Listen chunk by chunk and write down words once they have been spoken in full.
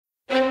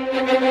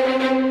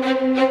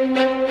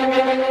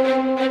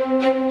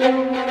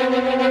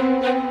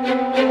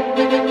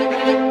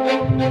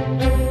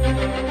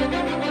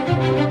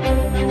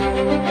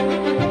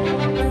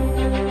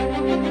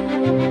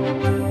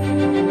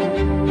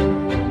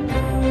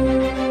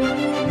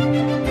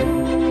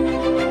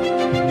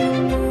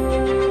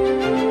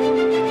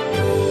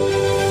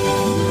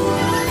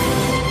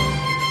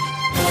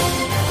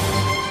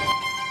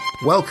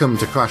Welcome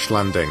to Crash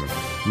Landing.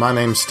 My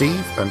name's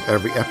Steve, and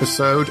every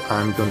episode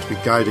I'm going to be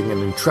guiding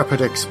an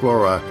intrepid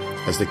explorer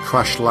as they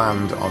crash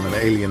land on an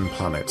alien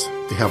planet.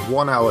 They have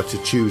 1 hour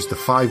to choose the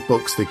 5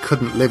 books they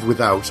couldn't live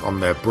without on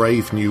their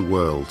brave new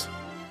world.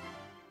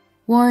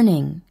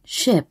 Warning,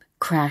 ship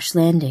crash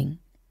landing.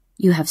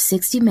 You have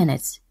 60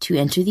 minutes to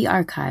enter the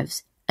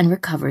archives and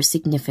recover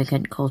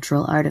significant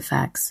cultural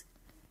artifacts.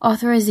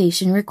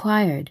 Authorization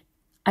required.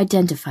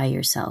 Identify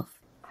yourself.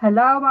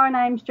 Hello, my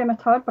name's Gemma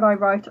Todd, but I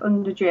write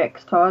under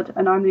GX Todd,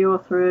 and I'm the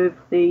author of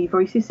the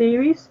Voices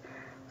series.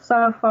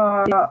 So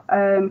far,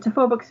 it's a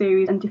 4-book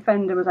series, and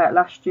Defender was out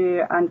last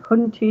year, and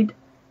Hunted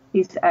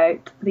is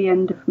out the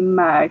end of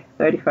May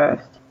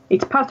 31st.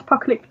 It's a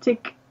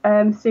post-apocalyptic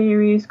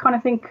series. Kind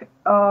of think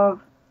of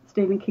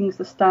Stephen King's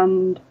The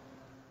Stand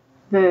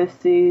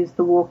versus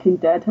The Walking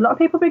Dead. A lot of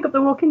people bring up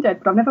The Walking Dead,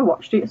 but I've never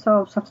watched it, so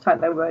I'll just have to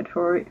take their word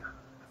for it.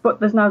 But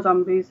there's no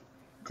zombies.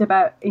 It's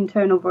about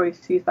internal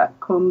voices that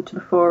come to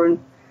the fore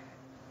and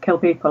kill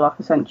people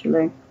off,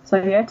 essentially. So,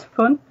 yeah, it's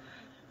fun.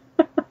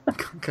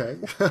 Okay.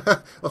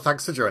 Well,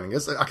 thanks for joining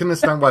us. I can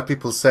understand why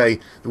people say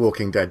The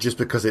Walking Dead, just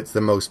because it's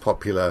the most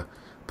popular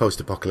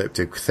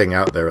post-apocalyptic thing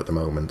out there at the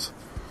moment.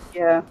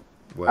 Yeah.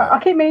 Well,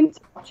 I keep meaning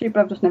to watch it,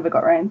 but I've just never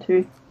got around to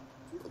it.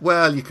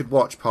 Well, you could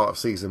watch part of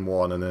season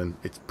 1, and then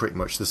it's pretty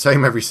much the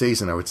same every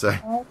season, I would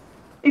say.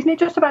 Isn't it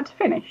just about to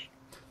finish?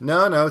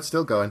 No, it's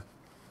still going.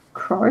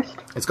 Christ.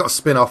 It's got a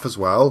spin-off as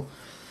well,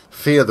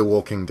 Fear the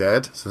Walking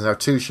Dead. So there's now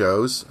 2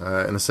 shows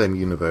in the same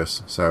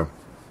universe. So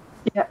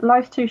Yeah,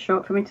 life's too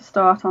short for me to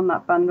start on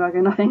that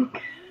bandwagon, I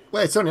think.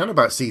 well, it's only on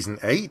about season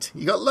 8.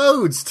 You got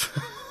loads.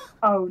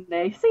 Oh,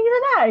 no.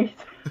 Season 8?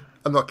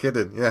 I'm not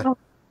kidding. Yeah.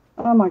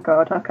 Oh my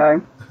God, okay.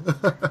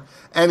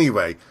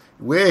 Anyway,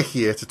 we're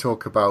here to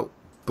talk about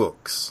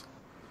books.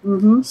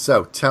 Mm-hmm.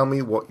 So tell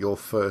me what your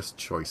first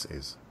choice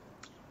is.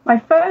 My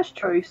first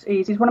choice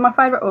is one of my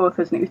favourite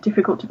authors, and it was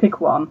difficult to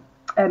pick one.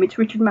 It's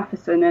Richard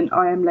Matheson and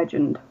I Am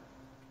Legend.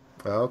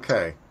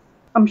 Okay.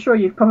 I'm sure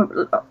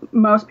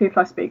most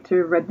people I speak to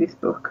have read this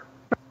book.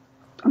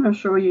 I'm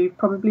sure you've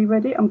probably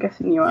read it. I'm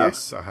guessing you have.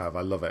 Yes, I have.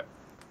 I love it.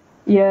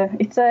 Yeah,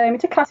 it's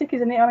a classic,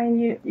 isn't it? I mean,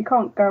 you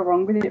can't go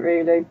wrong with it,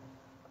 really.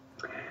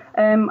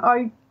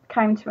 I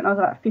came to it when I was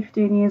about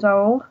 15 years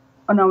old,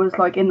 and I was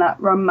like in that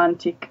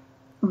romantic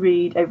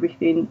read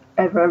everything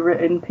ever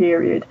written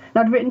period.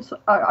 And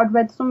I'd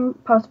read some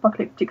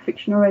post-apocalyptic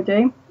fiction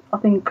already. I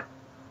think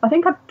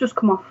I'd just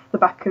come off the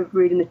back of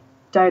reading The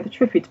Day of the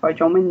Triffids by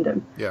John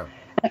Wyndham. Yeah.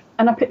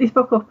 And I picked this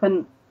book up,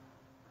 and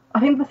I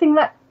think the thing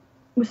that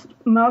was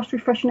most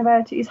refreshing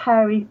about it is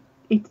how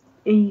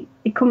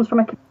it comes from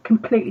a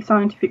completely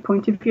scientific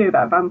point of view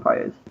about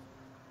vampires.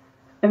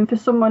 And for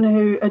someone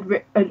who had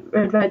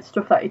read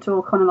stuff that it's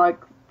all kind of like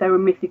they were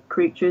mythic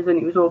creatures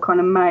and it was all kind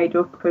of made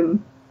up,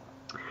 and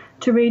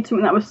to read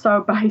something that was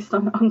so based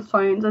on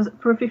science, as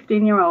for a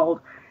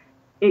 15-year-old,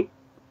 it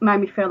made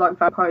me feel like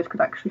vampires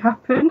could actually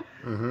happen.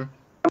 Mm-hmm.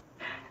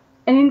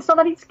 And it's not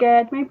that it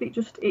scared me, but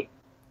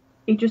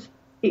it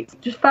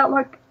just felt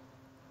like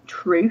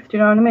truth. Do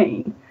you know what I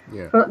mean?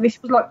 Yeah. But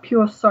this was like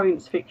pure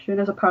science fiction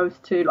as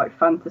opposed to like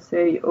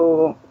fantasy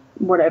or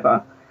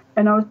whatever.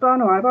 And I was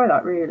blown away by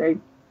that, really.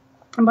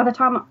 And by the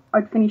time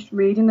I'd finished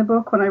reading the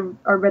book, when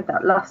I read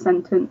that last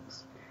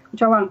sentence,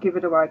 which I won't give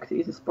it away because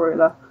it is a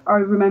spoiler, I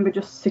remember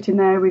just sitting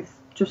there with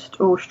just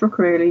awestruck,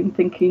 really, and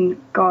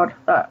thinking, God,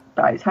 that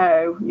is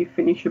how you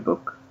finish a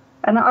book.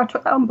 And I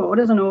took that on board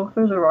as an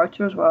author, as a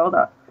writer as well,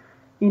 that,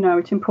 you know,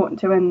 it's important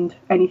to end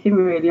anything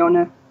really on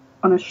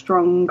a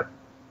strong,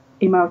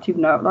 emotive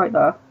note like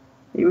that.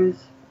 It was,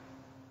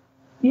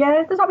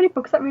 yeah, there's not many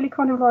books that really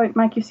kind of like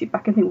make you sit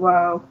back and think,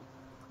 wow,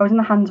 I was in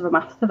the hands of a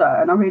master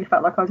there, and I really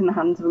felt like I was in the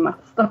hands of a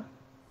master.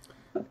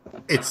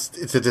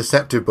 It's a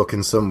deceptive book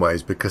in some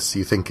ways because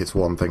you think it's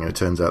one thing and it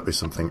turns out there's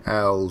something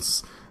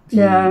else.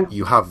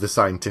 You have the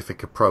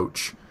scientific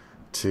approach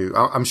to.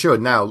 I'm sure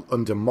now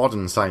under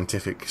modern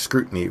scientific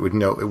scrutiny it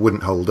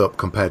wouldn't hold up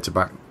compared to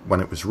back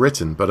when it was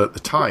written, but at the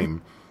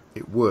time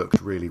it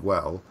worked really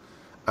well.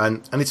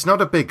 And it's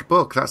not a big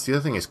book. That's the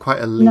other thing. It's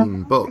quite a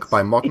lean book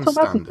by modern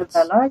standards.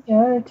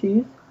 Yeah, it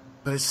is.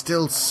 But it's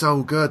still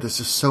so good. There's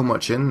just so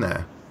much in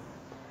there.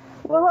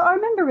 Well, I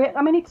remember it.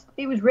 I mean,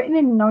 it was written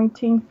in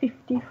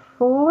 1954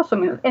 or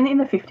something, in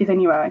the 50s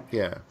anyway.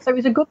 Yeah. So it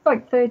was a good,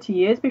 30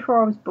 years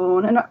before I was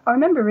born. And I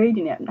remember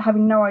reading it and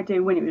having no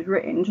idea when it was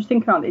written, just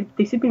thinking,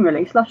 this had been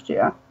released last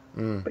year.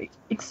 Mm. But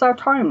it's so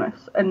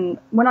timeless. And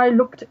when I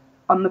looked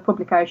on the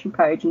publication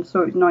page and saw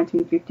it was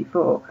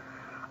 1954,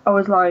 I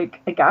was,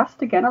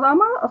 aghast again. I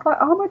was like,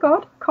 oh, my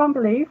God, I can't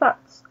believe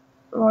that's,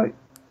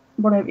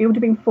 whatever. It would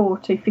have been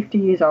 40, 50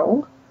 years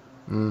old.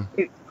 Mm.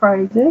 It's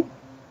crazy.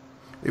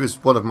 It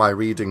was one of my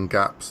reading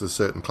gaps. There's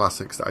certain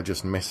classics that I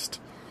just missed.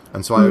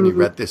 And so I only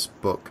read this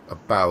book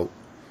about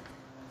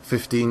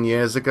 15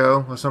 years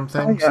ago or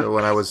something. Oh, yeah. So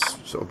when I was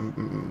sort of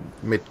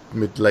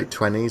mid-late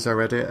 20s, I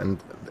read it.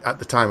 And at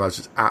the time, I was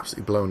just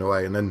absolutely blown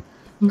away. And then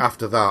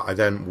after that, I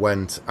then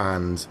went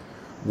and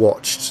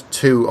watched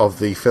 2 of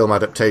the film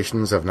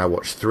adaptations. I've now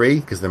watched 3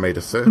 because they made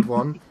a third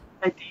one.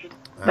 They did.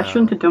 They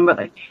shouldn't have done, but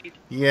they did.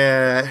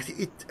 Yeah,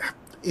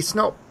 it's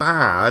not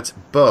bad,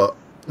 but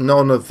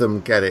none of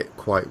them get it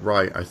quite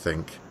right, I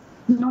think.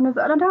 None of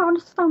that. And I don't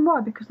understand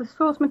why, because the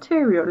source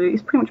material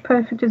is pretty much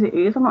perfect as it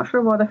is. I'm not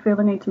sure why they feel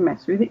the need to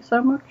mess with it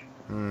so much.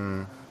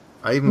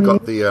 I even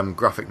got the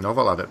graphic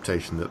novel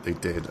adaptation that they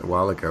did a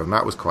while ago, and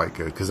that was quite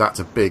good, because that's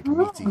a big,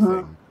 meaty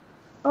thing.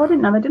 Oh, I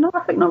didn't know they did a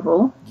graphic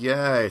novel.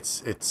 Yeah,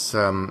 it's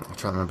I'm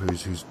trying to remember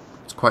who's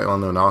it's quite a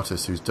well-known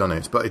artist who's done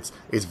it, but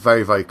it's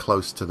very, very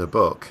close to the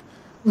book,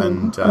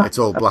 and it's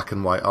all black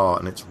and white art,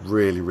 and it's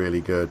really, really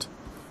good.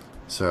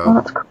 So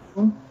that's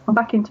cool. I'm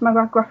back into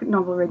my graphic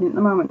novel reading at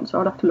the moment, so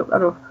I'd have to look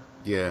that up.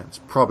 Yeah, it's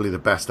probably the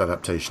best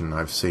adaptation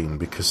I've seen,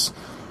 because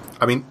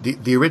I mean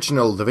the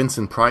original, the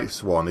Vincent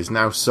Price one, is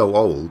now so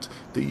old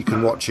that you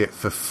can watch it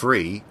for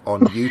free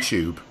on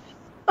YouTube.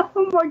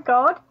 Oh my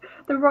god,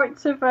 the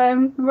rights have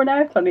run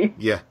out on it.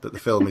 Yeah, that the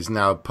film is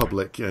now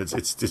public. You know,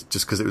 it's just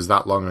because it was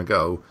that long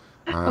ago.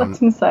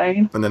 That's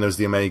insane. And then there was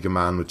the Omega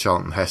Man with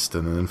Charlton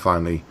Heston, and then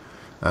finally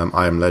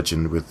I Am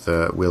Legend with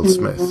Will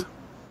Smith.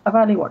 I've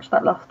only watched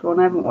that last one.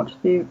 I haven't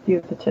watched the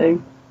other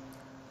two.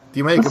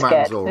 The Omega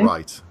Man's all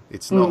right.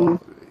 It's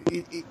not.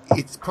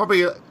 It's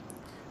probably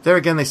there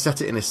again. They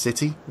set it in a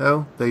city,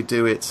 though. They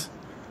do it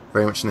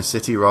very much in a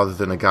city rather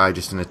than a guy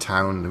just in a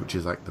town, which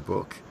is like the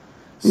book.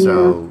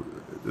 So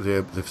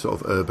they've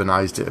sort of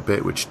urbanized it a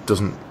bit, which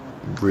doesn't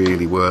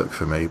really work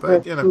for me.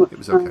 But you know, it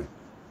was okay.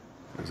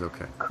 It was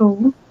okay.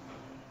 Cool.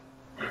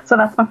 So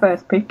that's my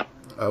first pick.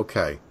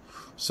 Okay.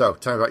 So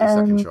tell me about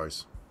your second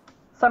choice.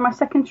 So my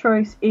second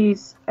choice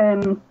is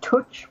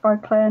Touch by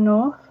Claire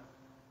North.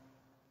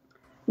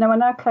 Now I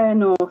know Claire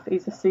North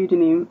is a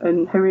pseudonym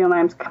and her real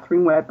name's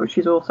Catherine Webb, but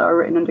she's also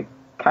written under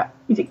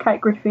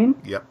Kate Griffin?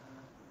 Yep.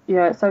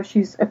 Yeah, so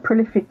she's a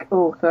prolific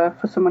author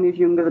for someone who's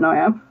younger than I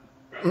am.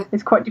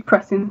 It's quite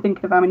depressing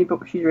thinking of how many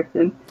books she's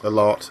written. A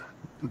lot,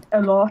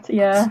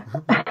 yeah.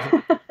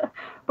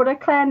 But her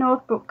Claire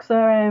North books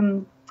are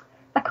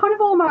they're kind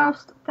of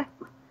almost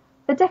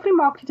they're definitely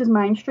marketed as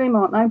mainstream,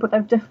 aren't they? But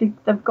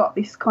they've got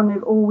this kind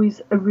of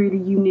always a really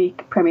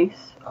unique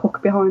premise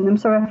hook behind them.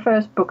 So her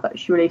first book that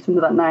she released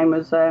under that name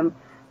was The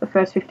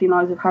First 15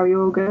 Lives of Harry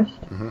August,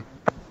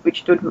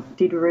 which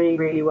did really,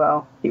 really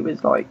well. It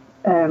was like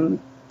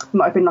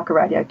might have been like a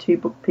Radio 2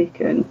 book pick,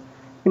 and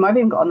it might have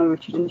even got on the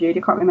Richard and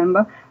Judy, I can't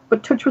remember.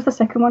 But Touch was the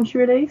second one she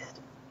released.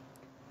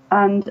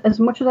 And as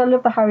much as I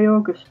love the Harry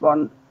August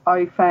one,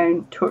 I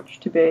found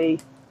Touch to be...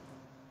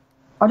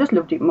 I just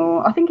loved it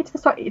more. I think it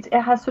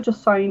has such a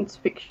science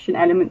fiction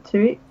element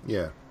to it.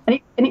 Yeah.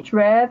 And it's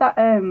rare that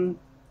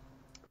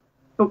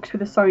books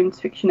with a science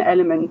fiction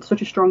element,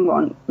 such a strong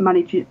one,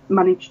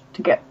 manage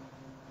to get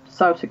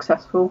so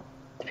successful,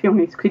 to be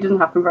honest, because it doesn't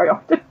happen very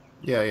often.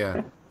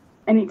 Yeah.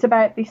 And it's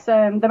about this,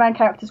 the main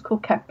character is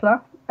called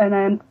Kepler,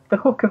 and the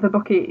hook of the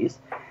book is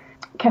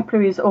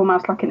Kepler is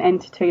almost like an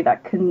entity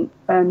that can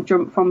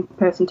jump from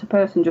person to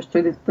person just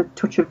through the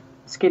touch of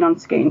skin on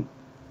skin.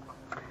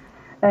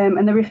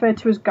 And they're referred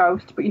to as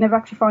ghost, but you never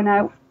actually find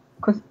out,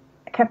 because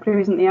Kepler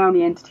isn't the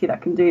only entity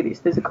that can do this.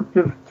 There's a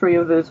couple of 3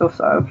 others or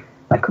so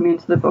that come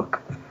into the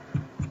book.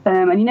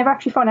 And you never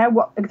actually find out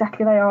what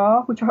exactly they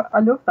are, which I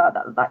love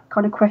that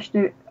kind of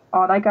question.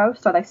 Are they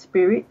ghosts? Are they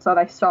spirits? Are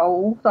they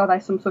souls? Are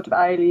they some sort of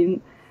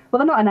alien? Well,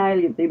 they're not an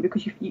alien thing,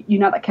 because you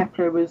know that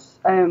Kepler was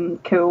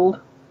killed.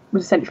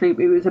 Was essentially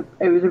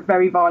it was a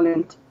very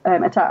violent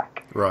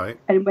attack. Right.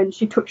 And when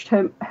she touched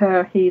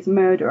his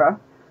murderer,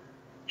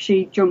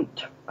 she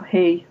jumped.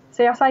 I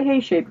say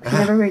she because she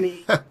never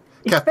really.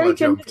 It's very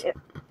gender.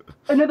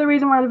 Another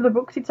reason why I love the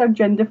books, it's so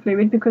gender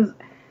fluid, because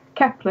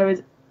Kepler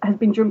has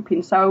been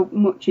jumping so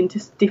much into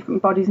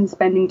different bodies and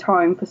spending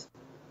time for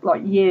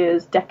like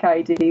years,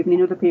 decades, even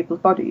in other people's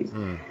bodies,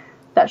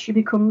 that she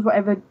becomes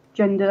whatever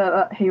gender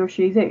that he or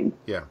she's in.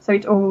 Yeah. So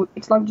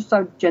it's like just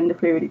so gender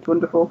fluid. It's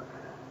wonderful,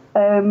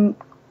 and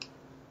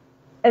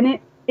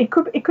it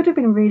could have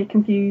been really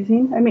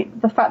confusing. I mean,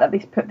 the fact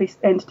that this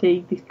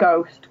entity, this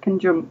ghost, can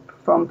jump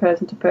from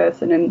person to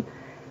person, and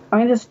I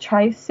mean, there's a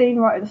chase scene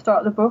right at the start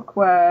of the book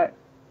where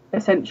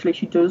essentially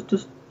she does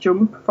just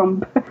jump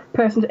from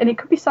person to, and it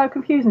could be so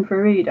confusing for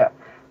a reader.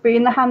 But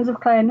in the hands of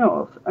Claire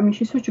North, I mean,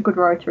 she's such a good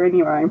writer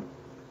anyway.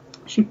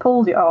 She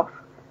pulls it off,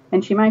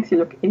 and she makes it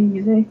look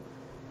easy.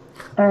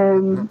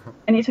 And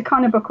it's a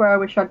kind of book where I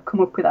wish I'd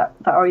come up with that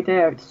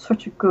idea. It's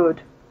such a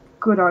good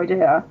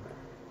idea.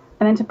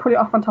 And then to pull it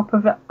off on top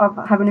of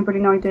having a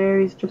brilliant idea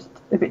is just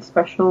a bit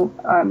special.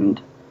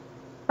 And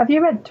have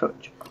you read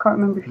Touch? I can't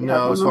remember if you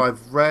have. No, so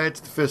I've read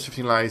The First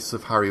 15 Lives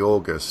of Harry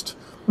August,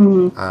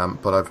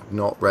 but I've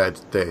not read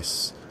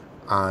this.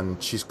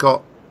 And she's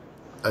got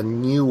a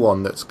new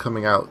one that's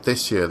coming out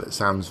this year that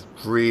sounds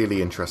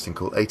really interesting,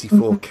 called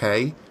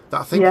 84K, that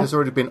I think has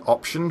already been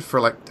optioned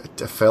for like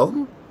a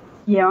film.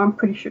 Yeah, I'm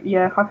pretty sure.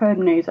 Yeah, I've heard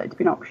news that it's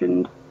been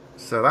optioned.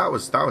 So that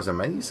was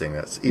amazing.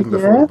 That's even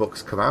before the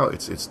books come out.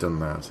 It's done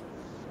that.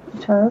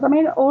 It has. I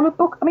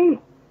mean,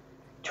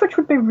 Touch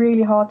would be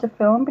really hard to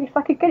film, but if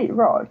I could get it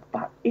right,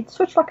 it's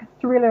such like a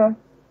thriller,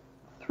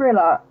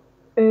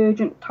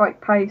 urgent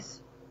type pace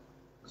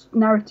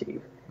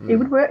narrative. It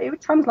would work. It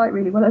would translate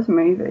really well as a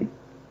movie.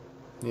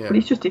 Yeah. But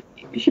it's just,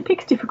 she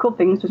picks difficult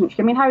things, doesn't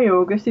she? I mean, Harry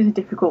August is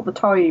difficult. The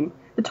time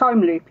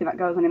looping that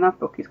goes on in that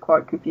book is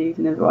quite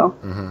confusing as well.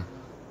 Mm-hmm.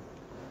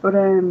 But,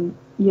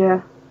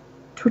 yeah,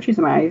 Touch is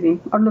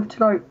amazing. I'd love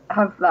to, like,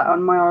 have that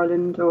on my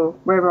island or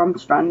wherever I'm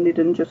stranded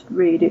and just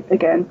read it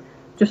again,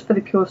 just for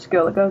the pure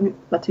skill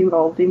that's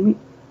involved in it.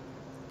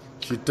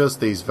 She does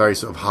these very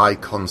sort of high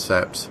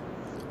concept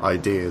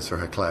ideas for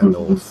her Claire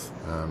North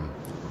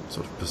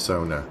sort of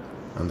persona,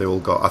 and they all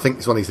got, I think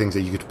it's one of these things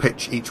that you could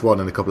pitch each one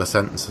in a couple of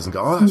sentences and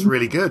go, oh, that's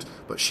really good,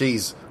 but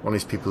she's one of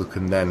these people who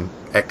can then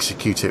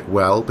execute it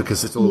well,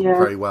 because it's all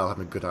very well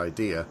having a good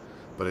idea,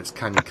 but it's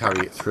can you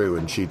carry it through,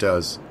 and she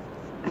does.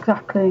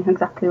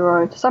 Exactly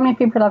right. So many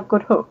people have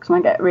good hooks and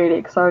I get really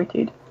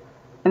excited,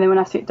 and then when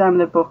I sit down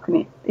with a book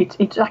and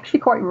it's actually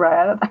quite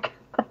rare that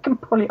I can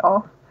pull it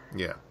off.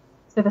 Yeah.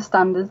 So the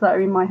standards that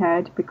are in my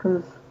head,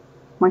 because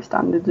my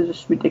standards are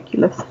just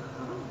ridiculous.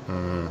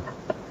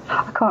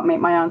 I can't meet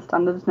my own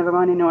standards, never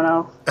mind anyone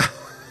else.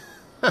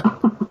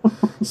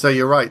 So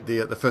you're right,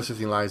 the first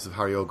 15 Lives of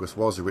Harry August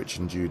was a Rich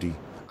and Judy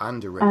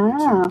and a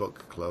Radio 2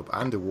 book club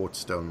and a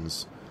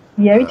Waterstones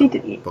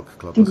book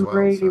club as well.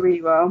 Really,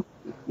 really well.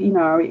 You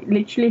know, it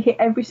literally hit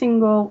every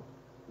single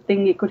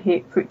thing it could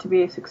hit for it to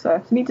be a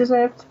success, and it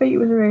deserved to be. It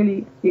was a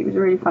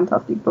really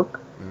fantastic book.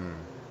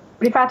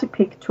 But if I had to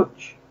pick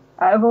Touch,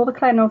 out of all the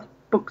Claire North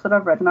books that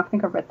I've read, and I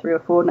think I've read 3 or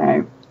 4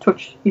 now,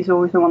 Touch is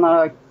always the one that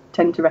I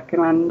tend to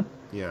recommend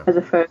as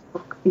a first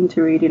book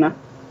into reading her.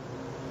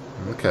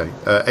 Okay.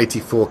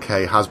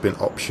 84K has been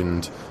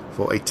optioned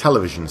for a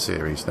television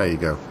series. There you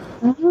go.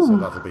 So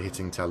that'll be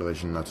hitting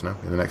television, I don't know,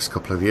 in the next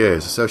couple of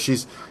years. So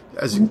she's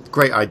has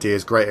great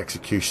ideas, great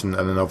execution,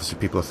 and then obviously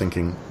people are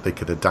thinking they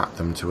could adapt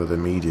them to other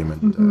medium.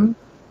 And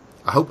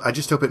I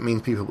just hope it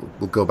means people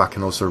will go back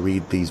and also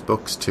read these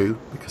books too,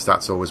 because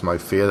that's always my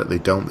fear, that they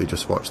don't. They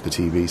just watch the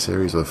TV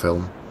series or the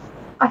film.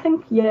 I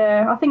think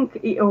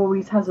it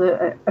always has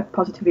a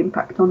positive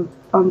impact on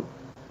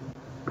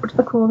what do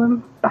they call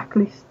them?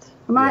 Backlists.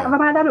 Have I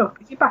made that up?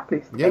 Is it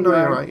backlist? Yeah, anyway.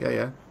 No, you're right.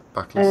 Yeah.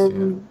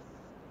 Backlist,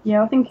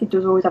 Yeah, I think it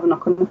does always have a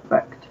knock-on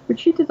effect, but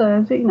she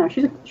deserves it. You know,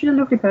 she's a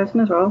lovely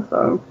person as well.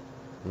 So.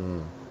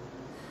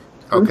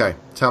 Okay,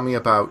 tell me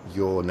about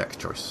your next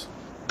choice.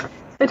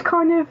 It's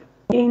kind of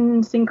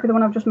in sync with the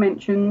one I've just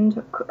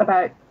mentioned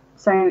about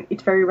saying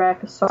it's very rare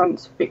for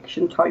science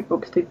fiction type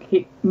books to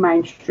hit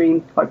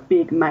mainstream, like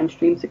big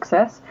mainstream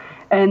success.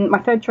 And my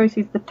third choice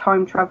is The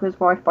Time Traveller's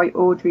Wife by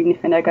Audrey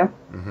Niffenegger.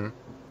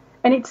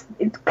 And it's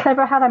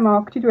clever how they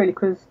marketed, really,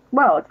 because,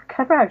 well, it's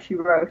clever how she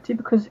wrote it,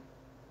 because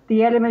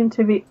the element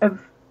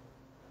of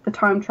the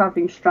time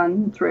travelling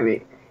strand through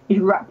it is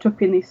wrapped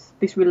up in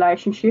this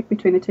relationship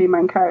between the two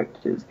main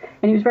characters,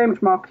 and it was very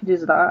much marketed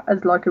as that,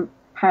 as like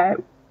how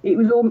it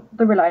was all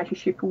the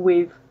relationship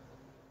with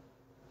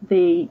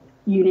the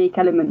unique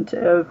element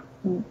of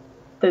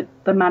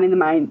the man in the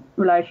main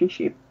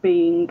relationship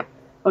being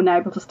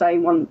unable to stay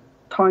in one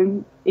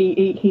time.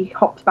 He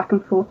hops back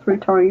and forth through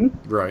time.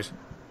 Right.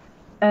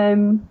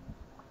 And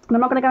I'm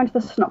not going to go into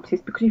the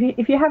synopsis, because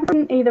if you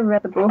haven't either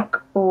read the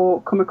book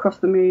or come across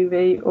the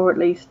movie, or at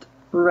least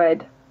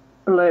read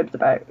blurbs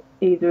about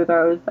either of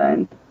those,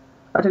 then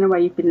I don't know where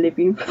you've been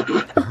living for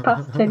the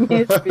past 10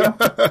 years, to be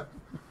honest.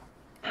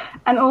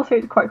 And also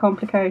it's quite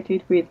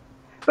complicated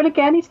but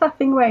again, it's that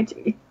thing where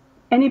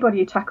anybody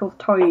who tackles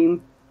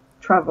time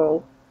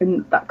travel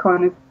and that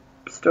kind of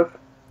stuff,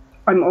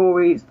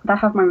 they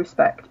have my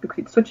respect, because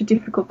it's such a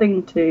difficult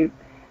thing to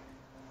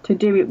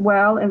do it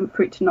well, and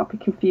for it to not be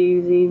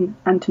confusing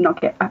and to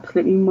not get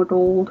absolutely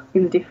muddled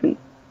in the different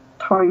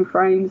time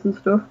frames and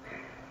stuff.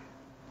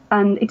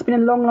 And it's been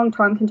a long, long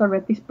time since I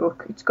read this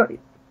book.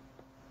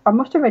 I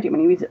must have read it when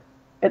it was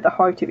at the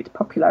height of its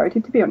popularity,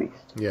 to be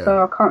honest. Yeah.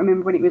 So I can't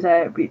remember when it was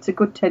out, but it's a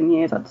good 10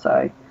 years, I'd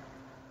say.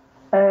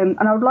 And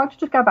I would like to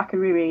just go back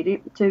and reread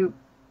it to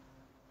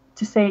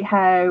see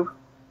how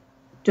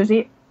does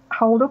it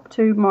hold up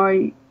to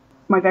my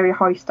very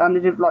high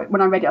standard of, like,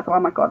 when I read it I thought,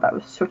 oh my god, that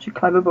was such a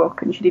clever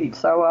book and she did it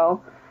so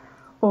well.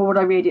 Or would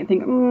I read it and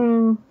think,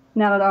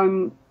 now that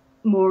I'm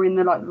more in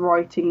the like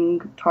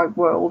writing type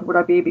world, would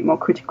I be a bit more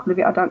critical of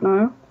it? I don't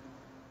know.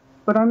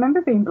 But I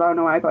remember being blown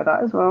away by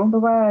that as well, the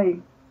way,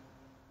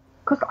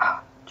 because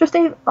just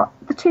the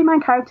two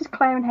main characters,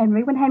 Claire and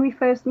Henry, when Henry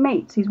first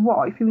meets his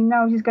wife, who he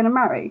knows he's going to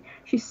marry,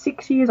 she's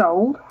 6 years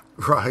old.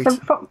 Right. So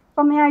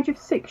from the age of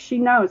 6, she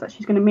knows that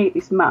she's going to meet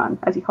this man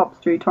as he hops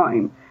through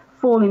time,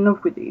 fall in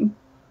love with him.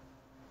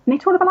 And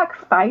it's all about like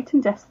fate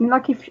and destiny.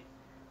 Like, can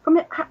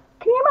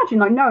you imagine,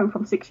 like, knowing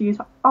from 6 years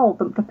old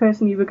the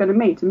person you were going to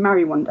meet and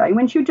marry one day?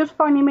 When she would just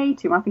finally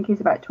meet him, I think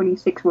he's about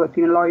 26,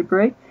 working in a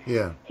library.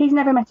 Yeah. He's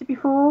never met her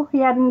before. He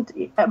hadn't,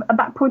 at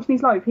that point in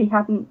his life, he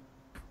hadn't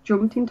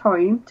jumped in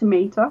time to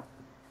meet her.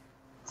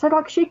 So,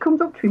 like, she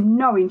comes up to him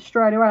knowing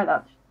straight away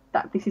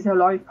that this is her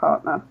life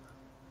partner.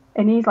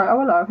 And he's like,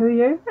 oh, hello, who are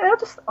you?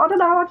 I don't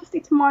know,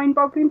 it's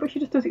mind-boggling, but she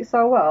just does it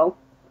so well.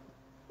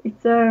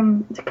 It's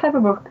a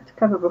clever book.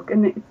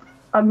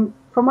 And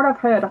from what I've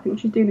heard, I think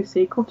she's doing a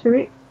sequel to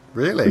it.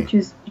 Really? Which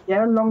is,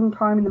 a long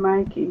time in the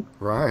making.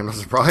 Right, I'm not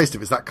surprised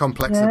if it's that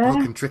complex a book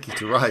and tricky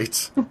to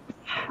write.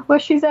 Well,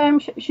 she's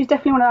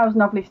definitely one of those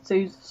novelists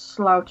who's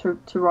slow to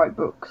write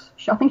books.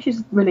 I think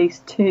she's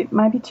released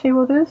maybe two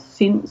others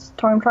since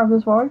Time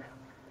Traveller's Wife.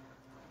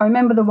 I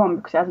remember the one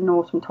because it has an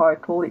awesome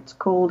title. It's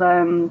called, do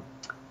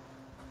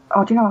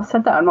you know, I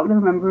said that, I'm not going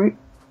to remember it.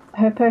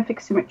 Her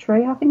Perfect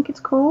Symmetry, I think it's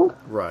called.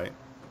 Right.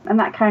 And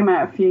that came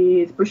out a few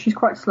years, but she's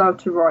quite slow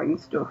to writing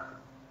stuff.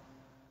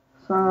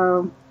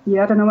 So,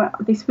 I don't know.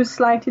 This was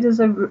slated as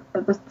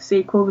the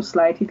sequel was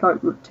slated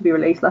to be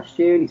released last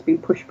year, and it's been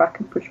pushed back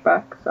and pushed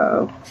back.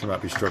 So she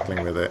might be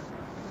struggling with it.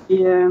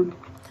 Yeah.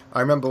 I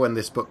remember when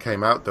this book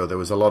came out, though, there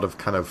was a lot of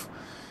kind of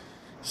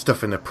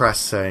stuff in the press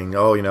saying,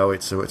 "Oh, you know,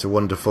 it's a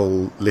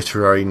wonderful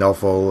literary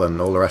novel,"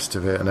 and all the rest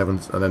of it, and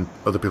then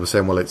other people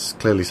saying, "Well, it's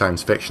clearly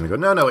science fiction." They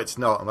go, "No, it's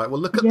not." I'm like, "Well,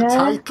 look at the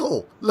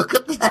title. Look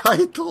at the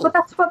title." But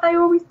that's what they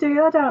always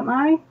do, don't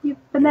they?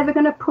 They're never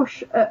going to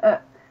push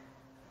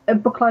a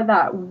book like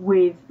that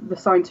with the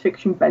science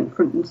fiction bent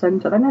front and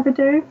centre. They never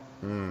do.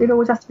 It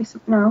always has to be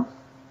something else.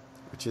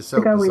 Which is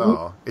so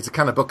bizarre. It's a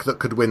kind of book that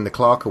could win the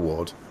Clarke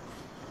Award.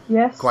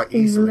 Yes, quite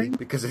easily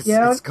because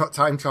it's got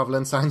time travel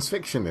and science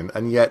fiction in,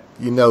 and yet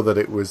you know that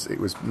it was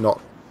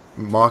not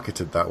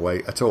marketed that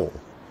way at all.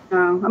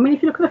 No, I mean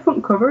if you look at the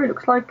front cover, it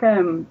looks like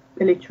a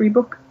literary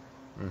book.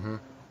 Mm-hmm.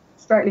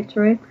 Straight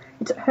literary.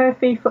 It's Her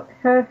Fearful.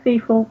 I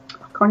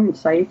can't even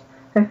say it.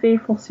 Her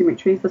Fearful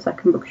Symmetry is the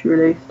second book she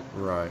released.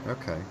 Right.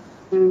 Okay.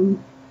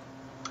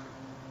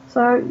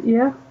 So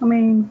I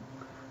mean,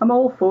 I'm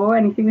all for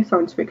anything with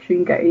science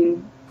fiction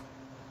getting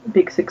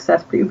big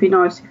success, but it would be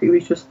nice if it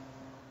was just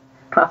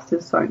classed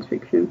as science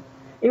fiction.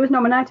 It was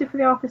nominated for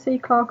the Arthur C.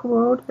 Clarke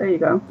Award. There you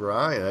go.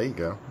 Right, there you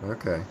go.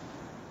 Okay.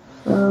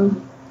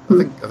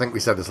 I think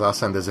we said this last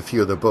time. There's a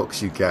few other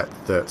books you get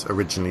that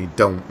originally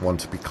don't want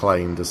to be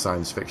claimed as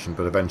science fiction,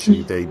 but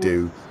eventually they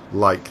do,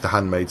 like The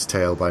Handmaid's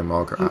Tale by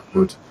Margaret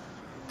Atwood.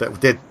 That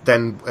did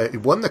then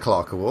it won the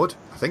Clarke Award,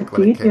 I think,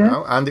 when it came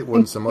out, and it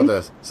won some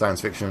other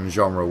science fiction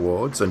genre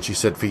awards. And she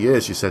said for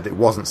years it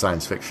wasn't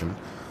science fiction,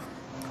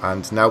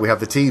 and now we have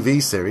the TV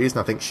series,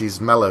 and I think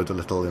she's mellowed a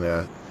little in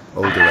her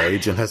older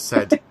age and has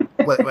said,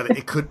 well,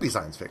 it could be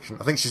science fiction.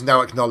 I think she's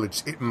now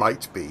acknowledged it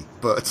might be,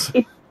 but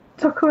it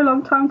took her a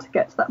long time to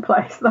get to that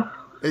place, though.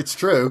 It's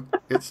true.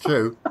 It's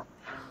true.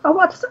 I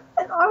was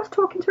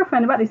talking to a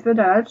friend about this the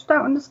other day. I just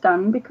don't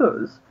understand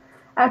because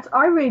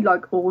I read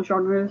like all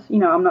genres. You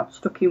know, I'm not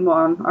stuck in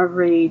one. I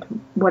read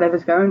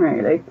whatever's going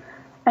really.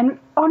 And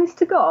honest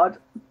to God,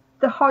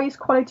 the highest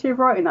quality of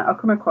writing that I've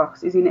come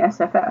across is in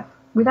SFF,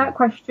 without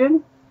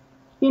question.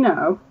 You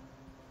know.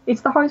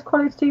 It's the highest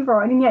quality of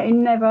writing,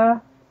 and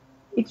yet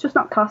it's just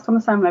not cast on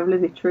the same level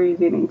as literary,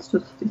 is it?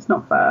 It's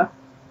not fair.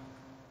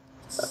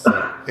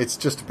 It's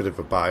just a bit of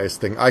a bias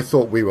thing. I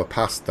thought we were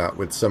past that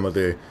with some of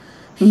the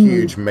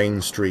huge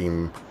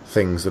mainstream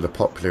things that are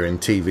popular in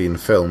TV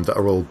and film that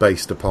are all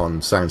based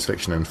upon science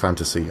fiction and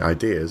fantasy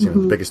ideas. You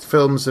know, the biggest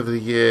films of the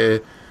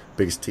year,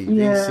 biggest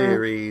TV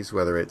series,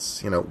 whether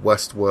it's, you know,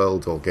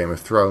 Westworld or Game of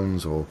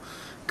Thrones or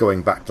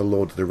going back to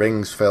Lord of the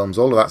Rings films,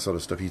 all of that sort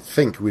of stuff. You'd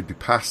think we'd be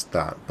past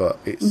that, but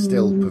it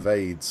still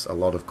pervades a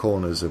lot of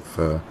corners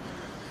of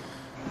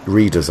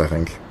readers, I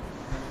think.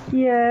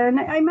 Yeah, and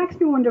it makes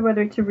me wonder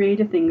whether it's a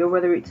reader thing or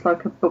whether it's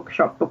like a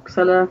bookshop,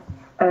 bookseller,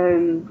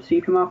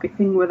 supermarket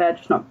thing where they're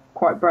just not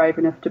quite brave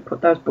enough to put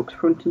those books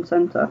front and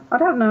centre. I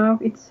don't know.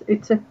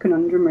 It's a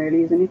conundrum,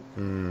 really, isn't it?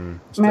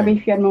 Maybe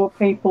if you had more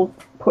people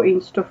putting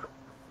stuff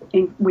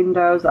in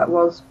windows that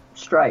was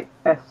straight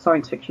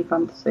science fiction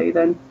fantasy,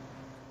 then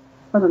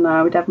I don't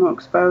know, we'd have more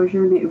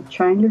exposure and it would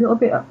change a little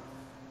bit.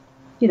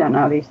 You don't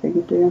know these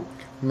things, do you?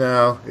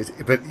 No,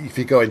 but if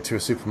you go into a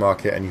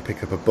supermarket and you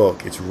pick up a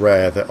book, it's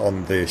rare that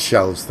on the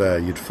shelves there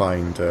you'd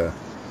find a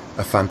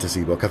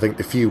fantasy book. I think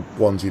the few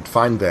ones you'd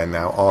find there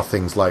now are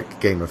things like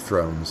Game of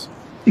Thrones.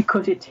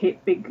 Because it's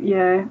hit big,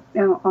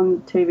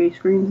 on TV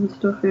screens and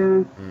stuff,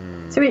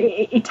 So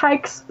it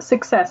takes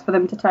success for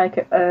them to take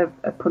a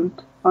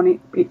punt on it,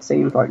 it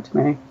seems like to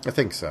me. I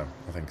think so.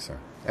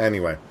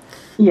 Anyway.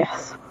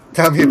 Yes.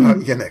 Tell me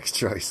about your next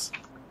choice.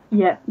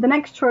 Yeah, the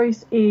next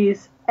choice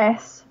is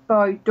S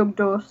by Doug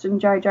Dorst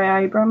and J.J.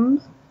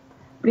 Abrams,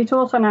 but it's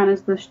also known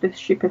as the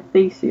Ship of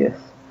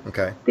Theseus.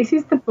 Okay. This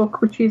is the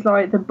book which is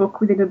like the book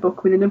within a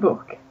book within a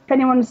book. If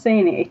anyone's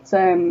seen it, it's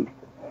a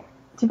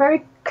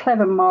very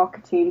clever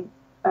marketing.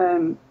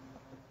 I'm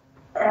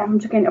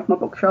just getting it off my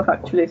bookshelf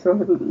actually, so I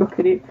haven't looked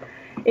at it.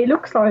 It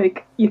looks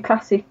like your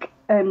classic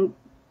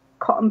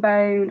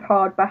cotton-bound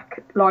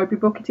hardback library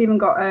book. It's even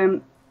got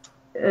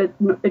a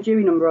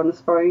Dewey number on the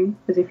spine,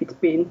 as if it's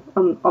been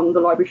on the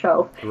library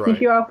shelf. Right.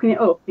 If you open it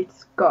up,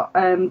 it's got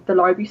the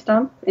library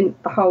stamp in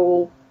the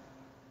whole.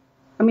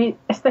 I mean,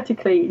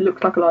 aesthetically, it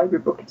looks like a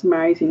library book. It's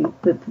amazing,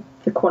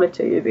 the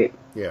quality of it.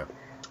 Yeah.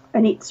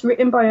 And it's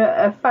written by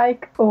a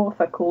fake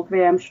author called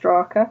V.M.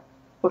 Straker,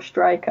 or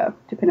Straker,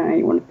 depending on how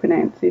you want to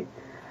pronounce it.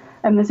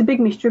 And there's a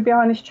big mystery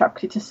behind this chap,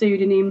 because it's a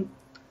pseudonym.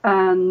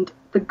 And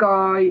the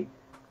guy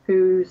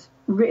who's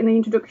written the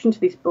introduction to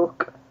this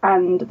book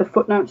and the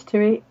footnotes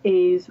to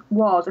it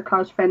was a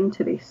close friend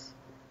to this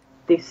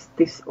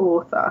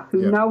author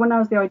who no one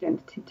knows the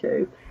identity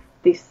to.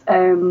 This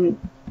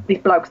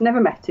bloke's never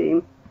met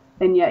him,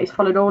 and yet he's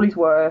followed all his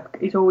work.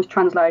 He's always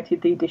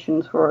translated the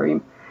editions for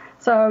him.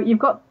 So you've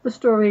got the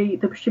story,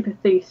 The Ship of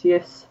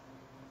Theseus,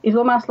 is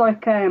almost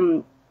like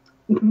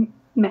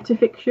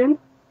metafiction.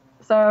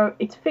 So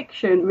it's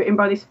fiction written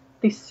by this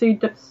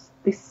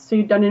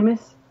pseudonymous.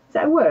 Is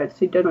that a word?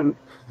 Pseudonym?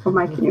 I'm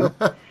making it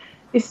up.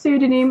 This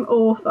pseudonym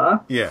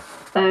author. Yeah.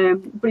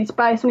 But it's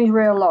based on his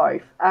real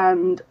life,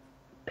 and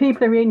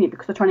people are reading it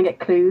because they're trying to get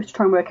clues to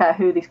try and work out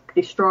who this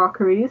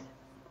Straka is.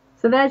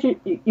 So there's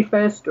your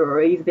first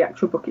story, is the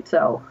actual book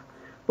itself.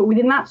 But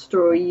within that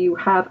story, you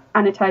have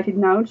annotated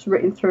notes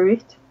written through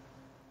it.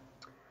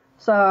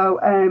 So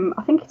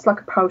I think it's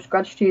like a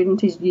postgrad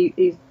student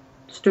is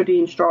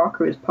studying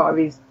Straka as part of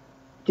his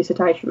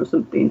dissertation or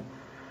something,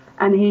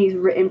 and he's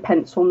written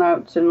pencil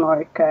notes and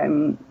like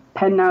pen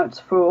notes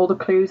for all the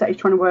clues that he's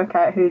trying to work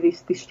out who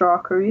this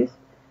Straka is.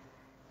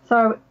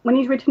 So when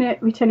he's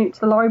returning it to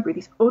the library,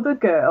 this other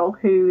girl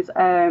who's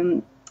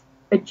a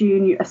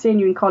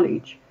senior in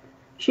college,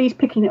 she's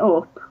picking it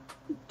up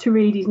to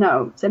read his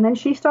notes, and then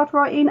she starts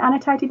writing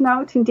annotated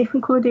notes in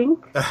different coloured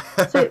ink.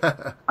 So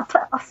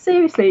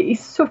seriously,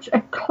 it's such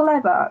a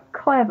clever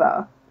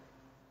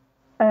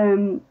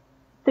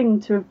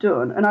thing to have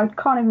done, and I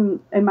can't even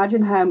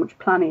imagine how much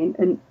planning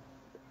and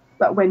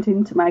that went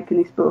into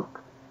making this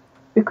book.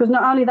 Because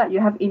not only that, you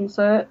have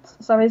inserts.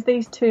 So as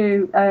these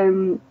two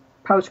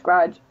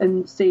postgrad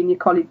and senior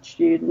college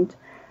student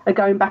are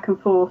going back and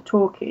forth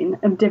talking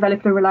and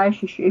developing a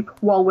relationship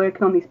while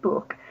working on this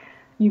book,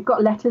 you've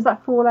got letters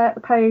that fall out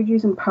the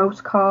pages and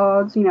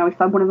postcards, you know, if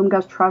one of them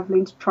goes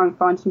travelling to try and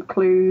find some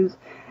clues.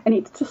 And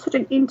it's just such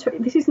an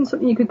this isn't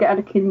something you could get on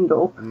a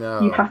Kindle. No.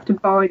 You have to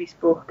buy this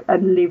book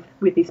and live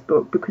with this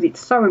book because it's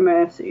so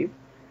immersive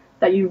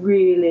that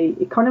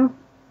it kind of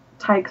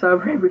takes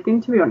over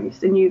everything, to be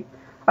honest. And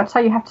I'd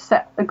say you have to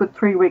set a good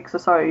 3 weeks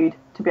aside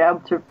to be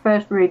able to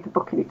first read the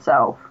book in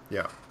itself.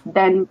 Yeah.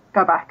 Then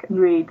go back and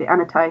read the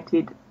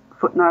annotated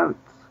footnotes.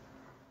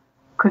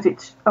 Because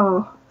it's,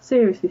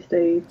 seriously,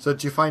 Steve. So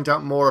do you find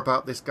out more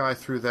about this guy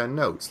through their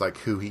notes, like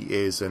who he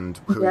is and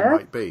who he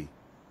might be?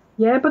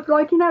 Yeah, but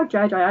like, you know,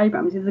 J.J.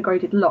 Abrams is the guy who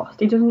did Lost.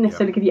 He doesn't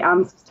necessarily give you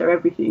answers to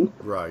everything.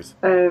 Right.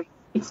 There's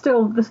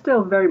still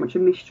very much a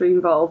mystery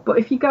involved. But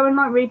if you go and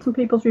like read some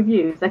people's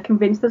reviews, they're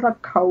convinced there's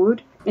like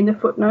code in the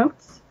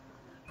footnotes.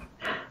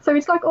 So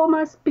it's like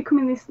almost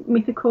becoming this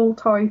mythical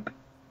type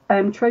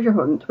treasure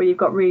hunt where you've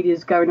got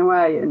readers going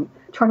away and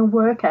trying to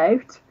work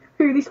out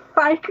who it's a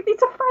fake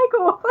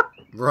author.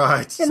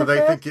 Right, so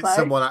they think it's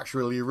someone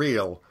actually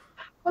real.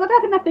 Well, I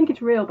don't think they think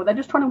it's real, but they're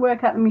just trying to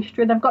work out the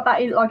mystery. They've got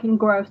that like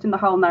engrossed in the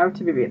whole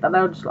narrative of it, that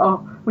they're just,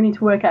 we need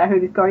to work out who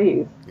this guy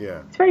is.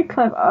 Yeah. It's very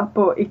clever,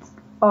 but it's,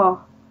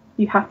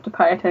 you have to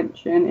pay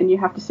attention and you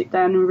have to sit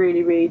down and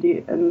really read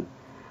it.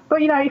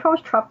 But, you know, if I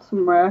was trapped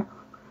somewhere,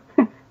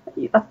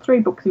 that's 3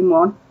 books in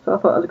one, so I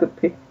thought that was a good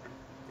pick.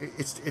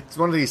 It's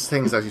one of these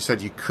things, as you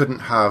said, you couldn't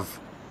have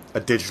a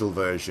digital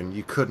version.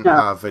 You couldn't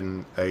have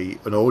an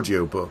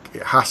audio book.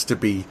 It has to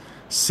be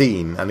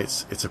seen, and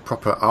it's a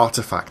proper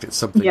artifact. It's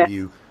something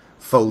you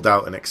fold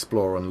out and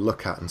explore and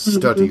look at and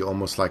study,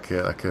 almost like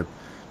a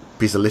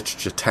piece of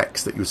literature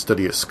text that you would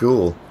study at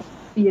school.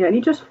 Yeah, and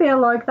you just feel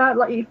like that.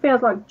 Like it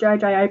feels like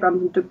J.J.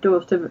 Abrams and Doug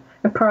Dawes to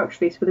approach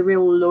this with a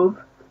real love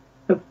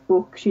of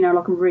books. You know,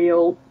 like a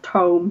real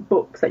tome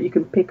books that you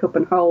can pick up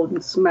and hold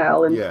and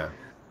smell. And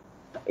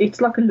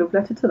it's like a love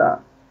letter to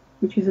that,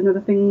 which is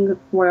another thing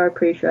why I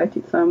appreciate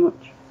it so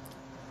much.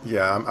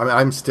 Yeah, I mean,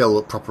 I'm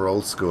still proper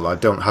old school. I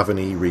don't have an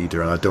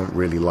e-reader, and I don't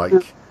really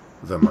like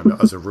them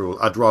as a rule.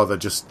 I'd rather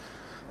just,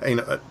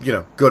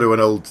 go to an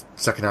old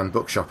second-hand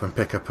bookshop and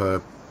pick up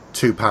a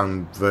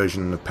 £2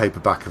 version of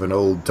paperback of an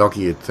old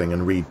dog-eared thing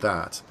and read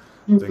that,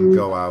 than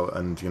go out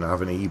and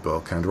have an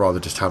e-book. I'd rather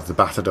just have the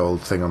battered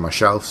old thing on my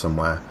shelf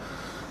somewhere.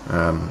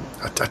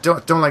 I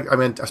don't like. I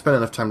mean, I spend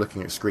enough time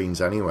looking at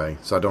screens anyway,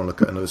 so I don't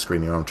look at another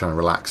screen when I'm trying to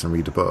relax and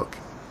read a book.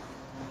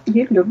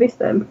 You'd love this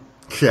then.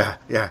 Yeah,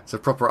 it's a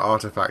proper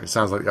artifact. It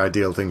sounds like the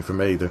ideal thing for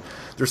me. There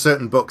are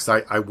certain books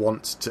I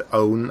want to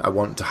own, I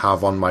want to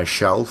have on my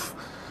shelf.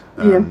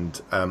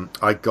 And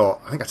I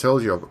think I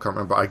told you, I can't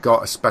remember, I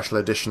got a special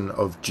edition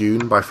of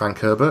Dune by Frank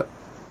Herbert.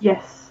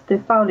 Yes, the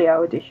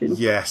folio edition.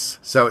 Yes,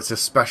 so it's a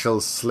special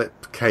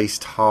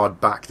slip-cased,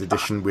 hard-backed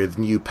edition with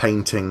new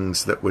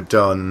paintings that were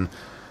done,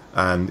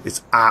 and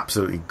it's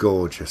absolutely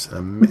gorgeous.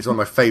 And it's one of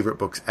my favourite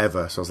books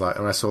ever. So I was like,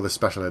 when I saw this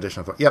special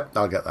edition, I thought, yep,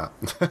 I'll get that.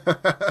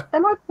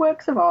 They're like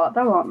works of art,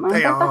 though, aren't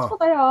they? That's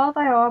what they are.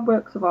 They are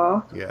works of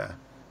art. Yeah.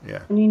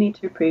 And you need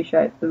to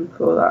appreciate them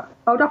for that.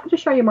 I would offer to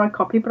show you my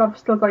copy, but I've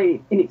still got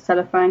it in its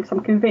cellophane because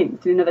I'm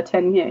convinced in another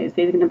 10 years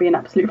these are going to be an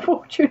absolute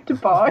fortune to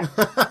buy.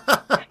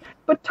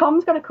 But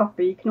Tom's got a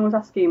copy. You can always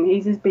ask him.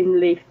 His has been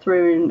leafed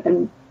through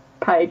and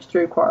paged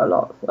through quite a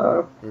lot.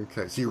 So.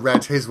 Okay, so you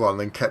read his one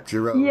and kept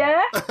your own.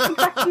 Yeah,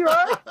 exactly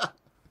right.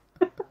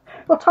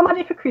 Well, Tom had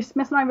it for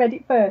Christmas and I read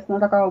it first and I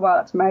was like, oh, wow,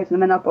 that's amazing.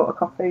 And then I bought a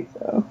copy,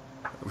 so...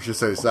 We should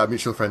say it's our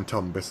mutual friend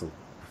Tom Bissell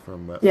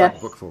from Book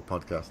 4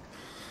 podcast.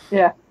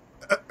 Yeah.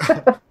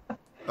 Okay.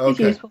 It's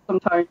useful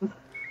sometimes.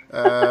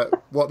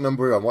 What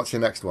number are we on? What's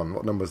your next one?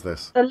 What number is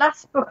this? The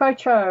last book I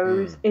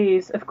chose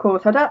is, of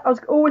course, I was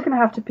always going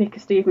to have to pick a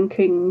Stephen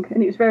King,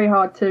 and it was very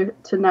hard to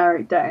narrow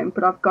it down,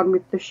 but I've gone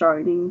with The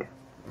Shining.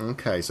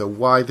 Okay, so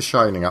why The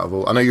Shining out of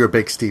all? I know you're a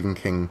big Stephen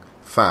King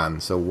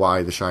fan, so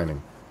why The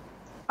Shining?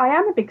 I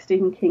am a big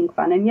Stephen King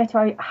fan, and yet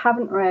I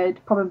haven't read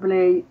I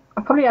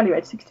probably only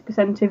read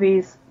 60% of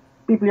his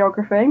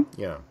bibliography.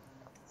 Yeah.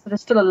 So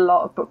there's still a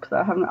lot of books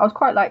that I haven't. I was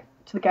quite late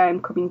to the game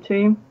coming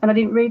to, and I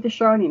didn't read The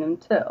Shining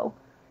until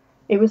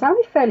it was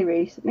only fairly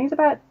recent. It was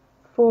about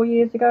 4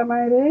 years ago,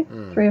 maybe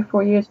 3 or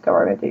 4 years ago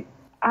I read it,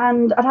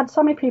 and I'd had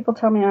so many people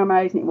tell me how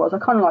amazing it was. I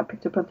kind of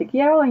picked up and think,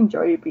 yeah, I'll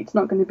enjoy it, but it's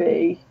not going to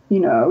be,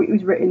 it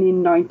was written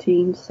in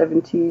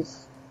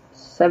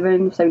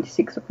 1977,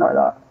 76, something like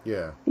that.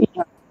 Yeah.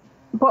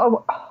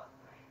 But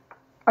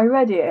I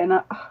read it,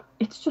 and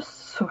it's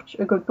just such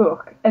a good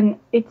book, and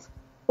it's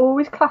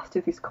always classed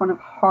as this kind of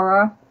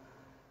horror,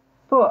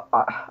 but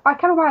I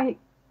came away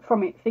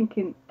from it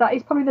thinking that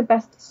is probably the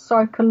best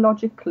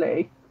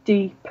psychologically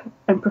deep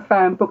and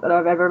profound book that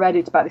I've ever read.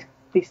 It's about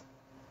this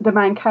the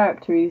main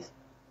character is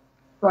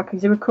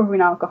he's a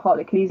recovering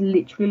alcoholic, and he's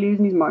literally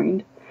losing his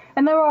mind,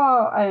 and there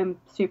are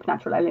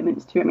supernatural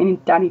elements to it. I mean,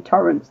 Danny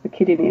Torrance, the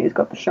kid in it, has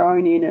got the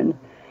Shining, and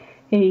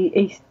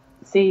he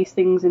sees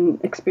things and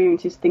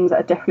experiences things that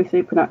are definitely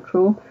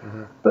supernatural.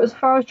 But as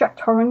far as Jack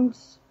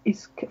Torrance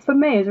is, for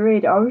me as a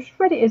reader, I just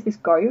read it as this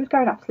guy who was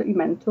going absolutely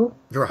mental.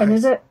 Right. And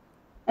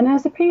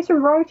there's a piece of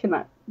writing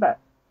that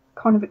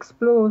kind of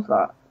explores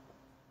that.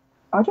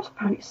 I just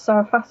found it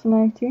so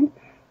fascinating.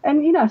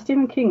 And,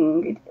 Stephen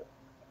King,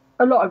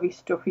 a lot of his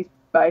stuff is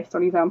based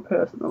on his own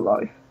personal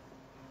life.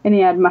 And he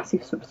had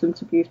massive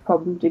substance abuse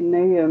problems, didn't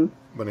he?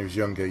 When he was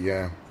younger,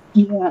 yeah.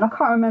 Yeah, and I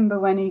can't remember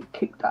when he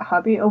kicked that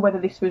habit, or whether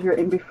this was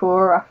written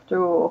before or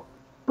after,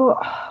 but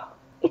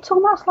it's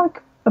almost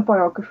like a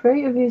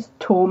biography of his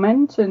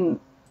torment,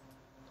 and,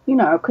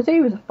 because he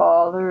was a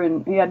father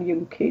and he had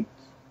young kids.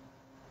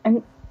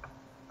 And,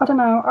 I don't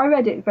know, I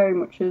read it very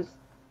much as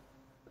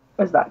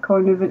that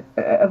kind of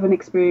an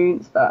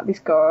experience, that this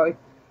guy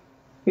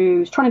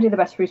who's trying to do the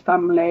best for his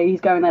family,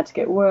 he's going there to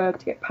get work,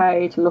 to get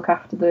paid, to look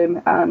after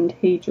them, and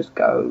he just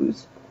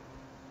goes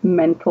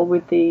mental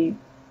with the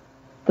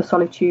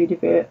solitude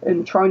of it,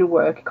 and trying to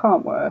work, he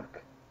can't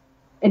work,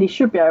 and he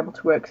should be able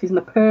to work because he's in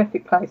the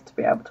perfect place to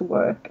be able to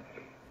work,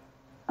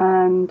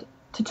 and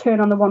to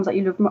turn on the ones that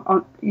you love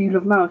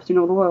most in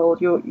all the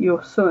world,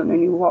 your son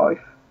and your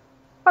wife.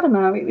 I don't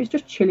know, it was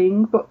just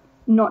chilling, but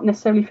not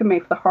necessarily for me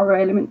for the horror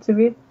elements of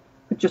it,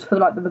 but just for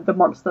the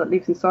monster that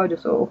lives inside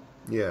us all.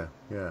 Yeah.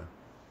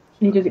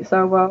 He did it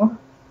so well.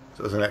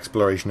 So it was an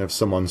exploration of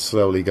someone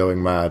slowly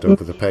going mad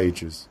over the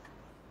pages.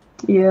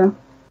 Yeah.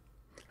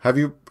 Have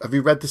you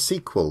read the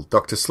sequel,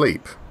 Dr.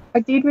 Sleep?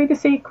 I did read the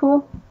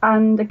sequel,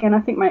 and again,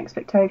 I think my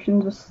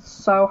expectations were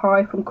so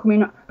high from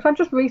coming up. Because I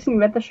just recently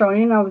read The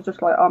Shining, and I was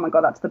just like, oh my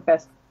god, that's the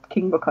best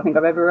King book I think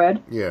I've ever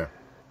read. Yeah.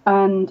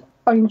 And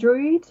I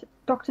enjoyed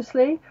Dr.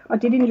 Sleep. I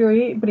did enjoy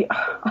it, but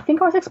I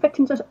think I was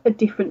expecting just a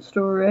different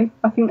story.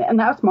 I think, and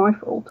that was my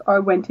fault. I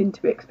went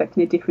into it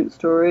expecting a different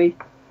story,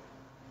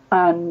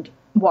 and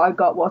what I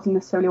got wasn't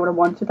necessarily what I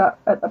wanted at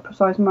that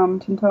precise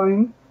moment in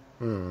time.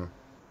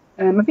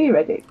 Have you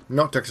read it?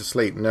 Not Dr.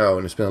 Sleep, no,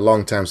 and it's been a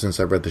long time since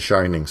I've read The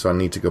Shining, so I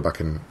need to go back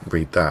and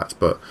read that.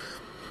 But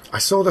I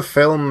saw the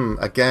film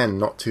again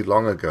not too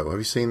long ago. Have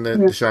you seen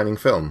the Shining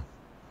film?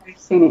 I've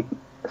seen it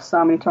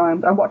so many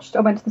times. I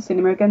went to the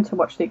cinema again to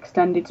watch the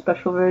extended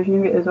special version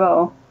of it as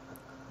well.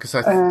 Because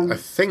I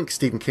think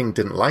Stephen King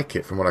didn't like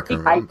it, from what I can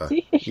remember.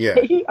 Yeah,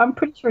 I'm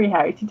pretty sure he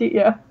hated it.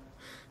 Yeah.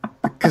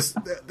 Because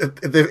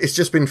it's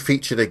just been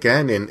featured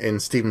again in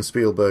Steven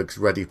Spielberg's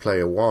Ready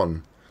Player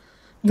One.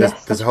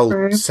 There's a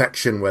whole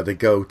section where they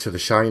go to The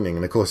Shining,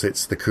 and of course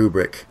it's the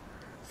Kubrick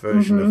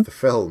version of the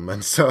film,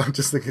 and so I'm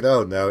just thinking,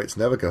 oh no, it's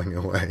never going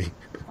away.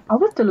 I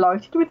was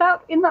delighted with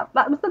that.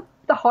 That was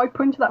the high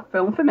point of that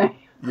film for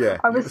me. Yeah,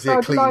 I was so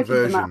delighted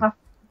when that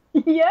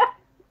happened. Yeah,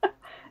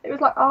 it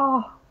was like,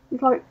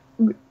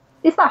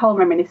 it's that whole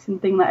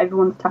reminiscent thing that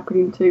everyone's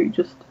tapping into.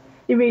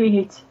 It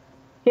really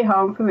hit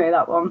home for me,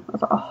 that one. I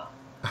was like, oh,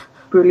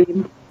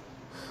 brilliant.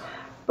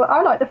 But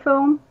I like the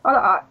film.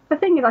 The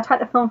thing is, I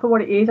take the film for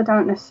what it is. I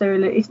don't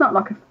necessarily... It's not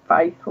like a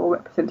faithful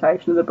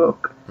representation of the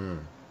book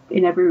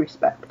in every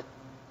respect.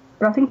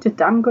 But I think it's a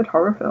damn good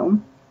horror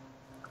film.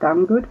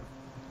 Damn good.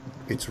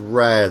 It's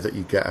rare that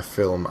you get a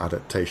film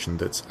adaptation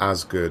that's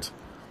as good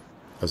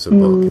as a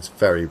book. It's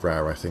very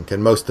rare, I think.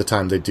 And most of the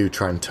time they do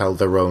try and tell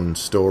their own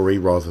story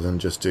rather than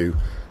just do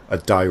a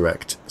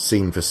direct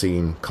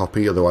scene-for-scene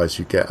copy. Otherwise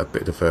you get a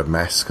bit of a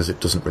mess because it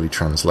doesn't really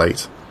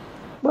translate.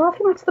 Well, I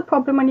think that's the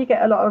problem when you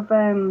get a lot of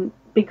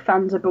big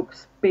fans of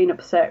books being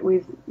upset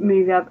with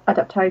movie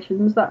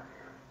adaptations, that,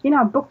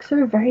 books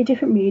are a very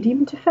different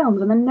medium to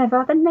films, and they're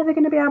never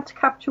going to be able to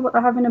capture what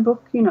they have in a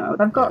book.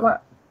 They've got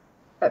like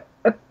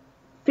a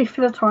fifth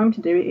of the time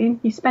to do it in.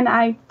 You spend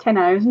 8-10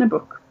 hours in a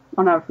book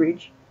on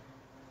average,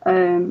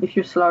 if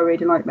you're slow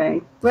reading like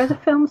me. Whereas a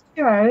film's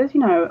 2 hours, you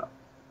know,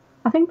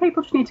 I think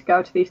people just need to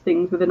go to these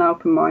things with an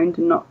open mind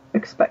and not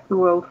expect the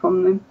world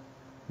from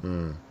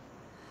them.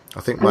 I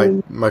think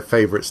my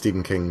favourite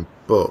Stephen King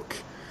book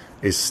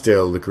is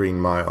still The Green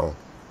Mile.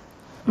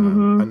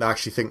 And I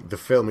actually think the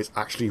film is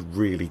actually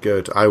really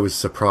good. I was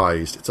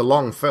surprised. It's a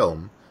long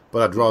film,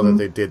 but I'd rather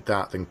they did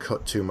that than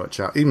cut too much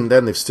out. Even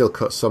then, they've still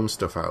cut some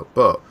stuff out.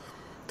 But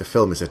the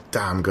film is a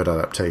damn good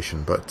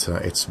adaptation, but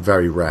it's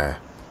very rare.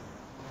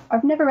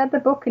 I've never read the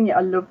book, and yet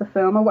I love the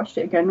film. I watched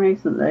it again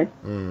recently.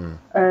 And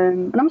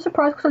I'm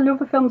surprised because I love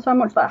the film so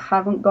much that I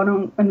haven't gone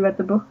on and read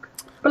the book.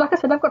 But like I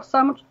said, I've got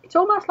so much... It's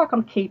almost like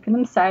I'm keeping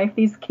them safe,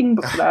 these King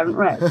books that I haven't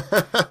read.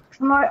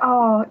 I'm like,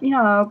 oh, you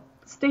know...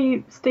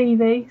 Steve,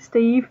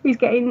 he's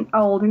getting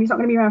old and he's not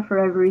going to be around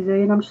forever, is he?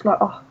 And I'm just like,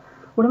 oh,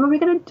 what are we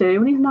going to do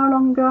when he's no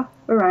longer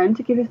around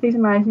to give us these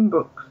amazing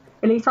books?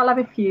 At least I'll have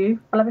a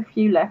few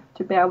left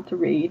to be able to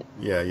read.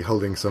 Yeah, you're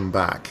holding some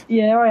back.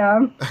 Yeah, I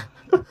am.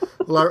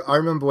 Well, I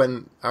remember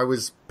when I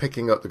was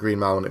picking up The Green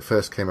Mile when it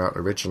first came out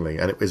originally,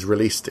 and it was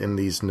released in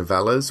these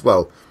novellas,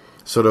 well,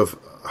 sort of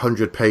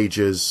 100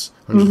 pages,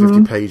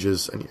 150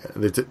 pages, and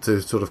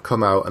to sort of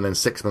come out, and then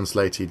 6 months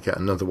later you'd get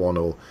another one,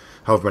 or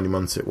however many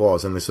months it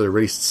was, and they sort of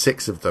released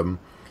 6 of them,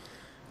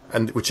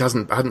 and which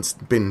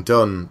hadn't been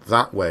done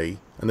that way,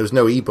 and there was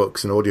no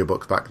ebooks and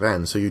audiobooks back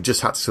then, so you just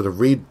had to sort of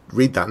read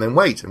that and then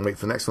wait for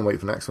the next one. You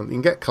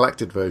can get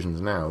collected versions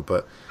now,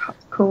 but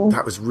cool.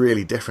 That was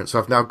really different. So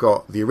I've now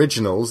got the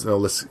originals and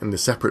all this in the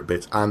separate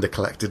bits, and a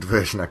collected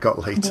version I got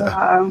later.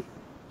 Wow.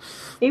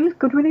 He was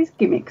good with his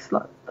gimmicks,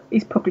 like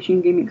his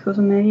publishing gimmicks,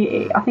 wasn't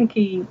he? I think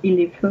he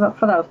lived for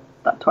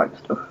that type of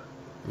stuff.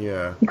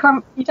 Yeah. You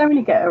don't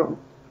really get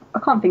I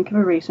can't think of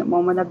a recent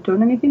one where they've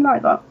done anything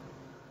like that.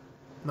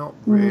 Not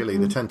really.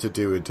 They tend to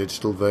do a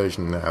digital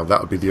version now. That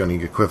would be the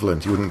only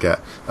equivalent. You wouldn't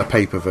get a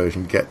paper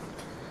version. You'd get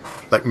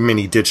like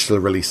mini digital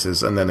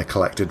releases and then a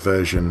collected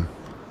version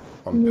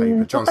on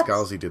paper. John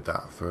Scalzi did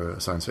that for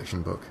a science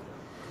fiction book.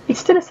 It's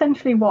still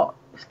essentially what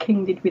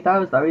King did with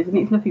those, though, isn't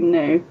it? It's nothing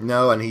new.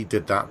 No, and he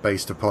did that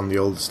based upon the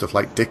old stuff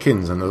like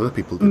Dickens and other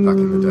people did back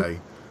in the day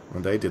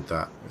when they did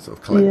that. Sort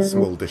of collect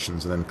small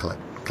editions and then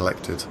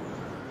collected.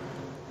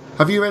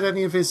 Have you read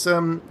any of his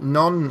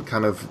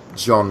non-kind of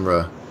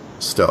genre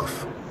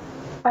stuff?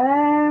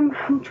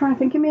 I'm trying to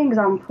think of an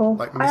example.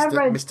 Like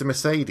Mr.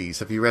 Mercedes,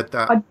 have you read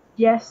that?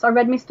 Yes, I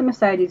read Mr.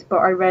 Mercedes, but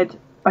I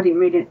didn't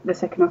read it the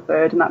second or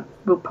third, and that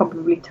will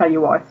probably tell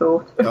you what I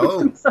thought.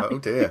 Oh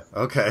dear,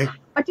 okay.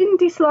 I didn't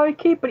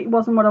dislike it, but it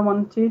wasn't what I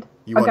wanted.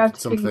 You wanted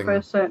something... for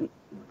a certain...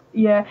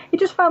 Yeah, it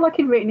just felt like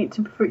he'd written it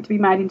for it to be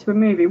made into a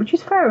movie, which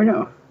is fair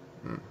enough.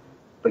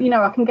 But, you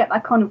know, I can get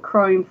that kind of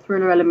crime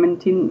thriller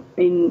element in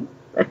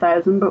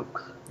 1,000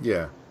 books.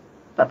 Yeah.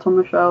 That's on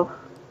the shelf.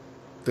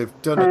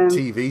 They've done a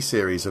TV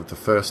series of the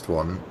first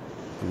one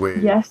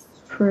with... Yes,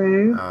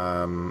 true.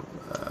 Brendan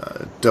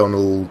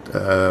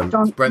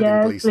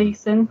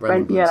Gleeson.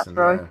 That's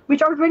right. Yeah.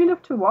 Which I would really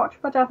love to watch,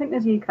 but I don't think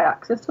there's UK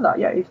access to that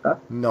yet, is there?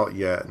 Not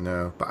yet,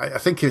 no. But I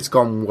think it's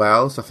gone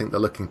well, so I think they're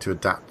looking to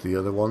adapt the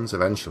other ones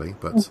eventually.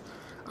 But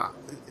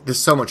there's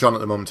so much on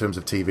at the moment in terms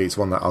of TV, it's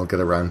one that I'll get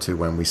around to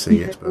when we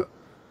see it. But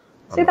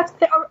see, that's the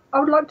thing. I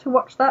would like to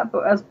watch that,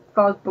 but as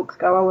far as books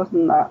go, I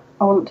wasn't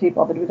too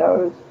bothered with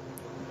those.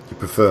 You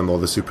prefer more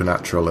the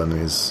supernatural and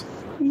his...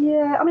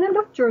 Yeah, I mean, I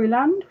love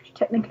Joyland, which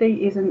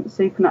technically isn't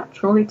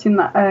supernatural. It's in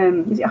that,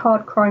 is it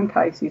Hard Crime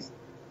Cases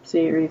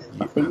series,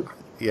 I think?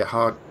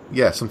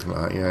 Yeah, something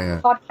like that,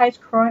 yeah. Hard Case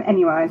Crime,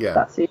 anyway,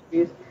 that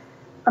series.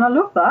 And I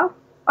love that.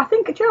 I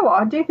think, do you know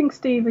what, I do think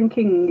Stephen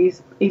King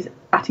is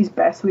at his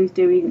best when he's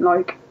doing,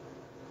 like,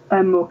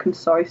 more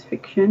concise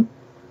fiction.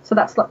 So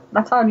that's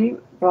only,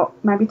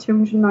 maybe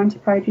 290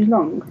 pages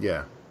long?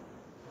 Yeah.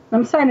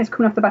 I'm saying it's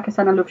coming off the back of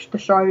saying I love The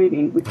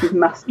Shining, which is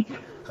massive.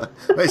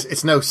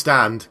 It's no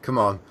Stand, come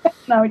on.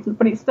 No,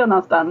 but it's still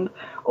no Stand,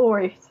 or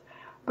it.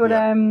 But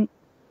I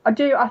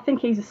think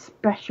he's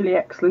especially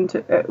excellent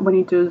at when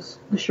he does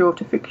the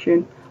shorter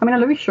fiction. I mean, I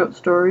love his short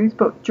stories,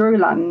 but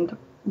Joyland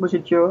was a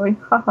joy.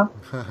 I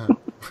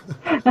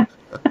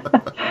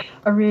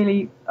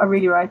really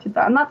rated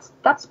that, and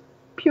that's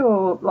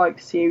pure like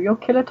serial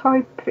killer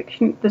type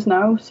fiction. There's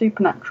no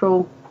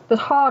supernatural. There's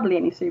hardly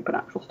any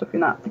supernatural stuff in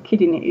that. The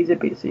kid in it is a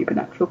bit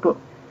supernatural, but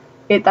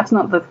that's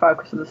not the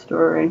focus of the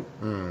story.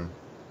 So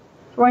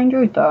I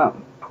enjoyed that.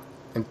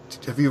 And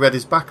have you read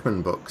his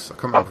Bachman books? I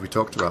can't remember if we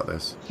talked about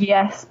this.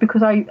 Yes,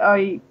 because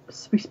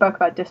we spoke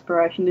about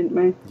Desperation, didn't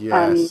we?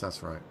 Yes,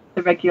 that's right.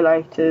 The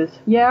Regulators.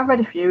 Yeah, I've read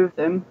a few of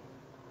them.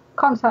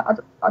 Can't say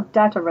I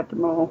doubt I read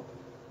them all.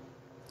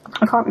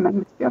 I can't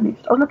remember, to be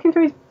honest. I was looking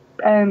through his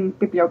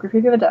bibliography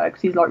the other day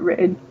because he's like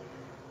written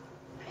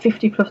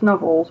 50 plus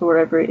novels or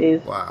whatever it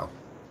is. Wow.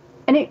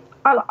 And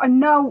I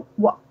know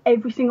what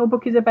every single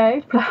book is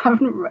about, but I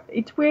haven't read.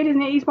 It's weird,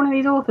 isn't it? He's one of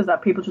these authors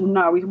that people just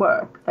know his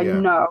work. They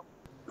know.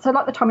 So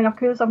like the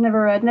Tommyknockers, I've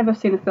never read, never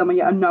seen the film, and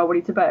yet I know what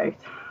it's about.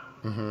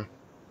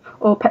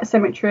 Or Pet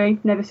Sematary,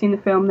 never seen the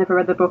film, never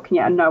read the book, and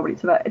yet I know what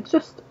it's about. It's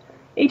just,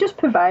 he just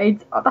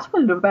pervades. That's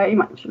what I love about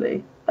him,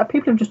 actually. That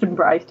people have just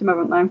embraced him,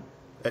 haven't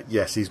they?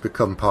 Yes, he's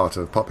become part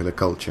of popular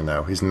culture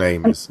now. His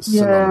name is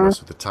synonymous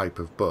with the type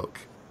of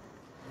book.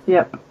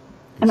 Yep.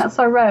 And that's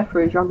so rare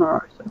for a genre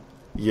writer.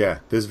 Yeah,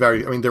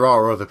 there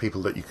are other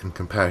people that you can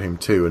compare him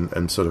to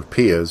and sort of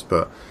peers,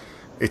 but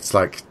it's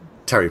like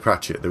Terry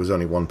Pratchett. There was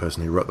only one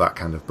person who wrote that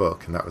kind of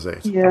book, and that was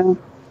it. Yeah.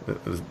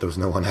 There was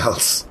no one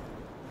else.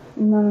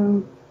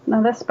 No,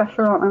 they're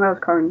special, aren't they, those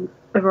kinds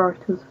of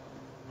writers?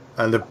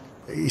 And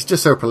he's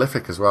just so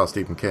prolific as well,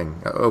 Stephen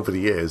King. Over the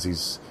years,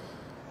 he's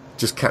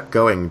just kept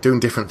going, doing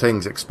different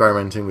things,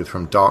 experimenting with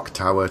from Dark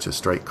Tower to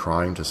straight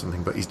crime to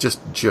something, but he's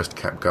just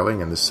kept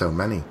going, and there's so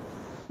many.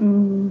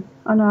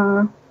 I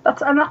know.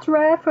 That's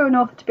rare for an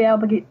author to be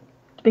able to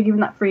be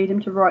given that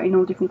freedom to write in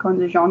all different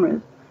kinds of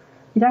genres.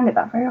 You don't get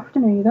that very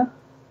often either.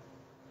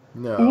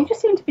 No. And he just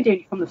seemed to be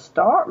doing it from the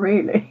start,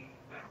 really.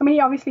 I mean,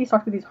 he obviously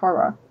started with his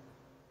horror,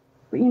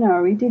 but he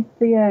did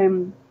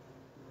the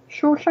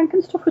Shawshank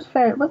and stuff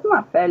wasn't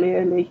that fairly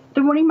early?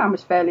 The Running Man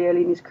was fairly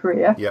early in his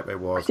career. Yep, it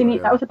was.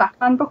 That was a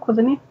Batman book,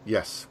 wasn't it?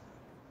 Yes.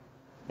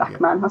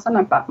 Batman. Yeah. I said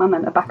no Batman,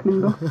 then a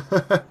Batman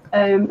book.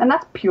 And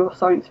that's pure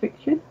science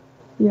fiction.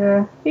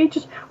 Yeah.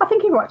 I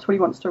think he writes what he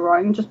wants to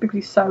write, and just because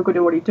he's so good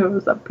at what he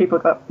does, that people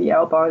go, yeah,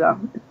 I'll buy that.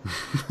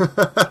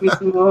 Give me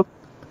some more.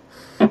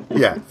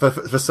 Yeah,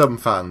 for some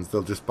fans,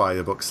 they'll just buy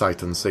a book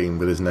sight unseen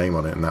with his name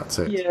on it, and that's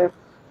it. Yeah.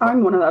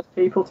 I'm one of those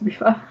people, to be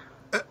fair.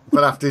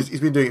 But after he's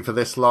been doing it for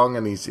this long,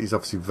 and he's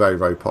obviously very,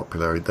 very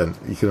popular, then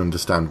you can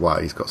understand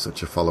why he's got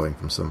such a following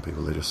from some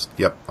people. They just,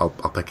 I'll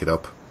pick it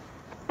up.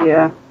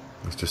 Yeah.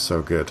 It's just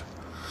so good.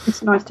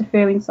 It's nice to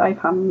feel in safe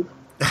hands.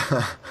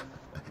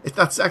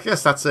 I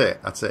guess that's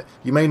it.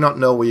 You may not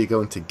know where you're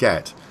going to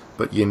get,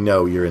 but you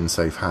know you're in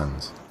safe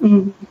hands.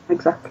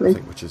 Exactly. I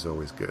think, which is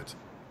always good.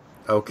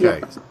 Okay,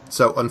 yeah.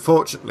 So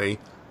unfortunately,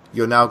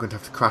 you're now going to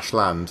have to crash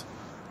land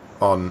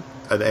on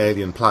an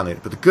alien planet.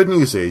 But the good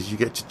news is you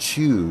get to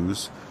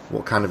choose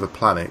what kind of a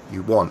planet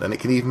you want, and it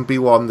can even be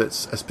one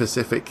that's a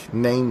specific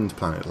named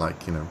planet,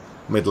 like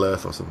Middle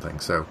Earth or something.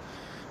 So,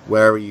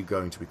 where are you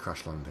going to be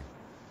crash landing?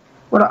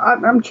 Well,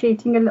 I'm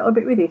cheating a little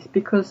bit with this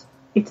because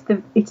it's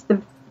the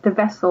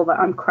vessel that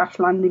I'm crash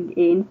landing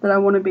in that I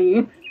want to be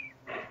in,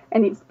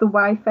 and it's the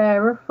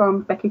Wayfarer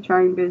from Becky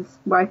Chambers'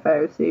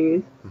 Wayfarer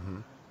series.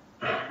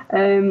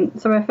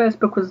 So her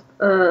first book was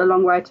A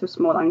Long Way to a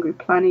Small Angry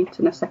Planet,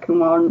 and her second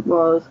one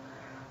was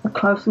A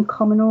Close and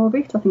Common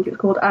Orbit, I think it was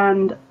called,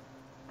 and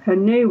her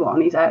new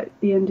one is out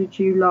at the end of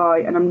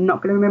July, and I'm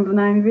not going to remember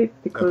the name of it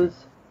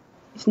because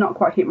it's not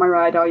quite hit my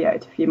radar yet.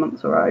 It's a few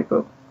months away,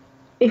 but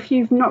if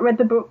you've not read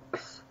the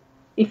books,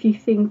 if you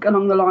think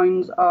along the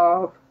lines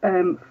of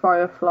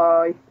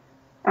Firefly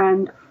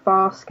and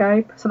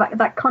Farscape, so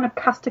that kind of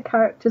cast of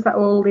characters that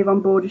all live on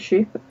board a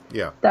ship,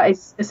 that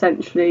is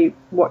essentially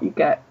what you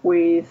get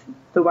with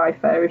the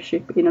Wayfarer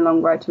ship in A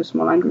Long Way to a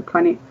Small Angry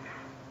Planet.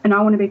 And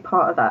I want to be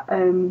part of that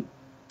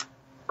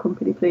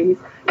company, please.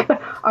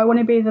 I want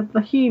to be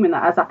the human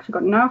that has actually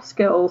got enough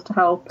skills to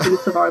help in a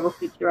survival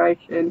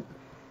situation,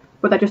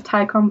 but they just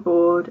take on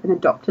board and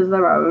adopt as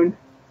their own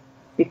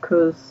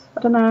because,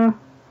 I don't know,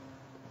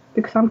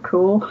 because I'm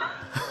cool.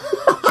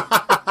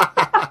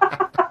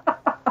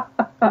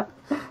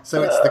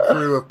 So it's the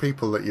crew of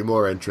people that you're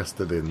more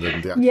interested in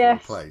than the actual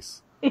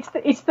place.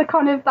 It's the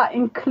kind of that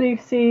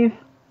inclusive,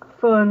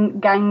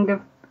 fun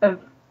gang of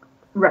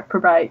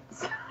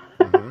reprobates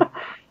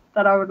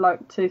that I would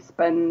like to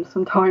spend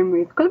some time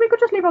with. Because we could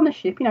just live on the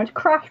ship, it's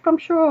crashed, but I'm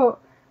sure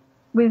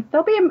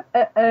there'll be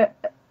a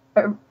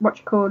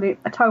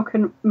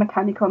token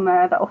mechanic on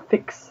there that'll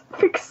fix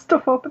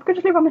stuff up. If we could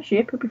just live on the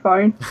ship, it'll be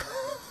fine.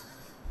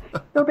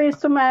 There'll be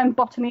some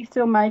botany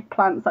still make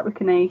plants that we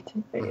can eat.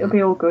 It'll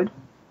be all good.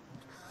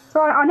 So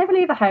I never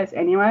leave the house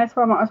anyway,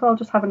 so I might as well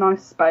just have a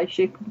nice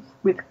spaceship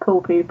with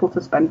cool people to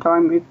spend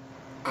time with.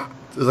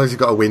 As long as you've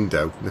got a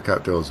window, look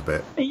outdoors a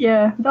bit.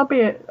 Yeah, there'll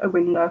be a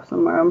window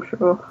somewhere, I'm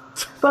sure.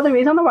 But there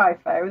is on the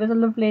Wayfarer. There's a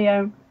lovely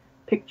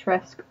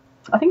picturesque,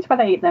 I think it's where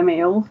they eat their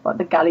meals, like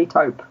the galley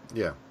type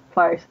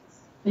place.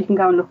 You can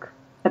go and look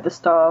at the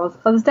stars.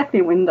 So there's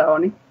definitely a window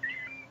on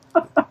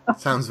it.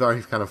 Sounds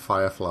very kind of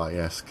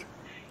Firefly-esque.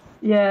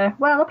 Yeah,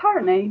 well,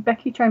 apparently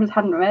Becky Chambers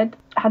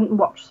hadn't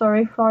watched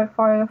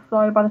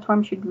Firefly by the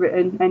time she'd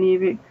written any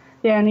of it.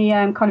 The only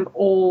kind of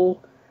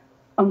all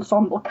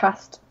ensemble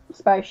cast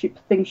spaceship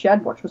thing she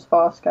had watched was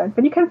Farscape,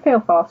 and you can feel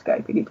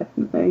Farscape in it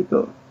definitely,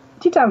 but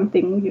it's its own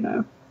thing,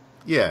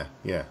 Yeah.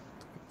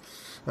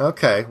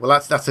 Okay, well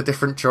that's a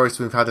different choice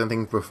we've had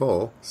anything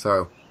before.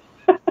 So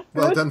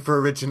well done for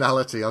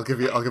originality. I'll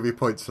give you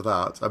points for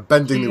that. I'm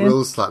bending the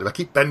rules slightly. I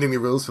keep bending the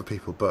rules for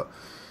people, but.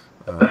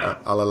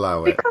 I'll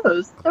allow it.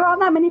 Because there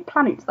aren't that many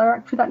planets that are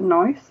actually that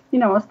nice.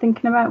 I was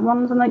thinking about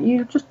ones and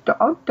that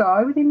I'll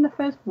die within the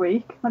first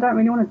week. I don't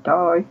really want to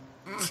die.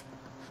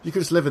 You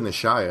could just live in the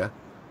Shire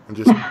and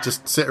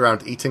just sit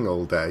around eating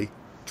all day,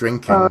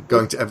 drinking,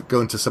 going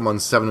to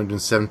someone's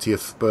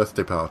 770th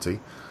birthday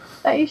party.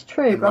 That is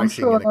true, but I'm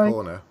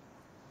sure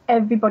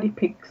everybody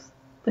picks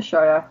the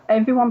Shire.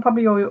 Everyone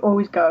probably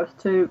always goes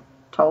to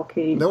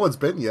Tolkien. No one's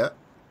been yet.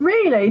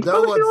 Really?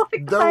 No one's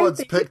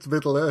picked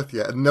Middle Earth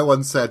yet, and no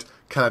one said,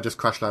 can I just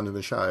crash land in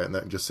the Shire and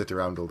then just sit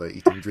around all day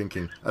eating,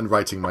 drinking, and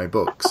writing my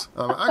books?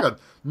 Hang on,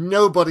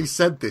 nobody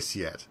said this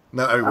yet.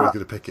 Now everybody's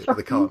going to pick it, but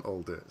they can't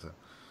all do it. So.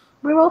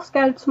 We're all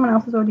scared someone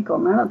else has already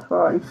gone there, that's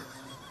why.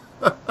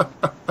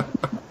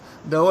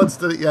 No one's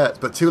done it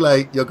yet, but too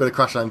late, you're going to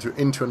crash land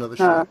into another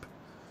ship.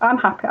 I'm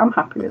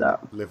happy with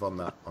that. Live on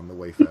that, on the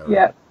Wayfarer.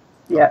 Yeah.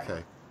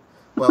 Okay.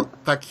 Well,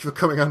 thank you for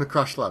coming on A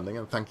Crash Landing,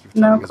 and thank you for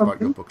telling us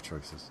about your book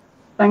choices.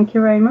 Thank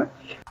you very much.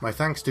 My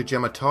thanks to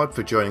Gemma Todd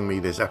for joining me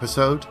this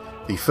episode.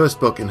 The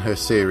first book in her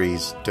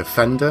series,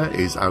 Defender,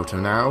 is out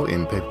now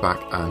in paperback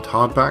and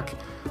hardback,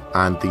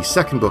 and the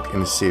second book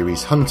in the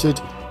series, Hunted,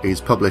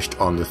 is published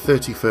on the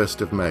 31st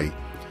of May.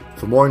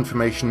 For more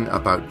information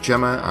about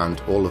Gemma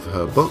and all of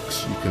her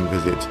books, you can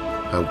visit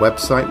her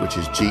website, which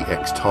is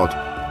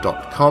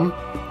gxtodd.com.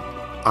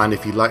 And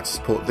if you'd like to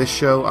support this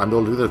show and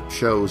all the other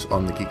shows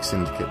on the Geek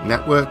Syndicate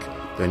network,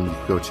 then you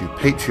can go to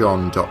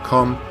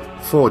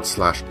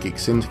patreon.com/Geek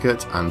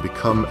Syndicate and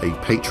become a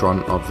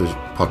patron of the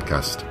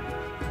podcast.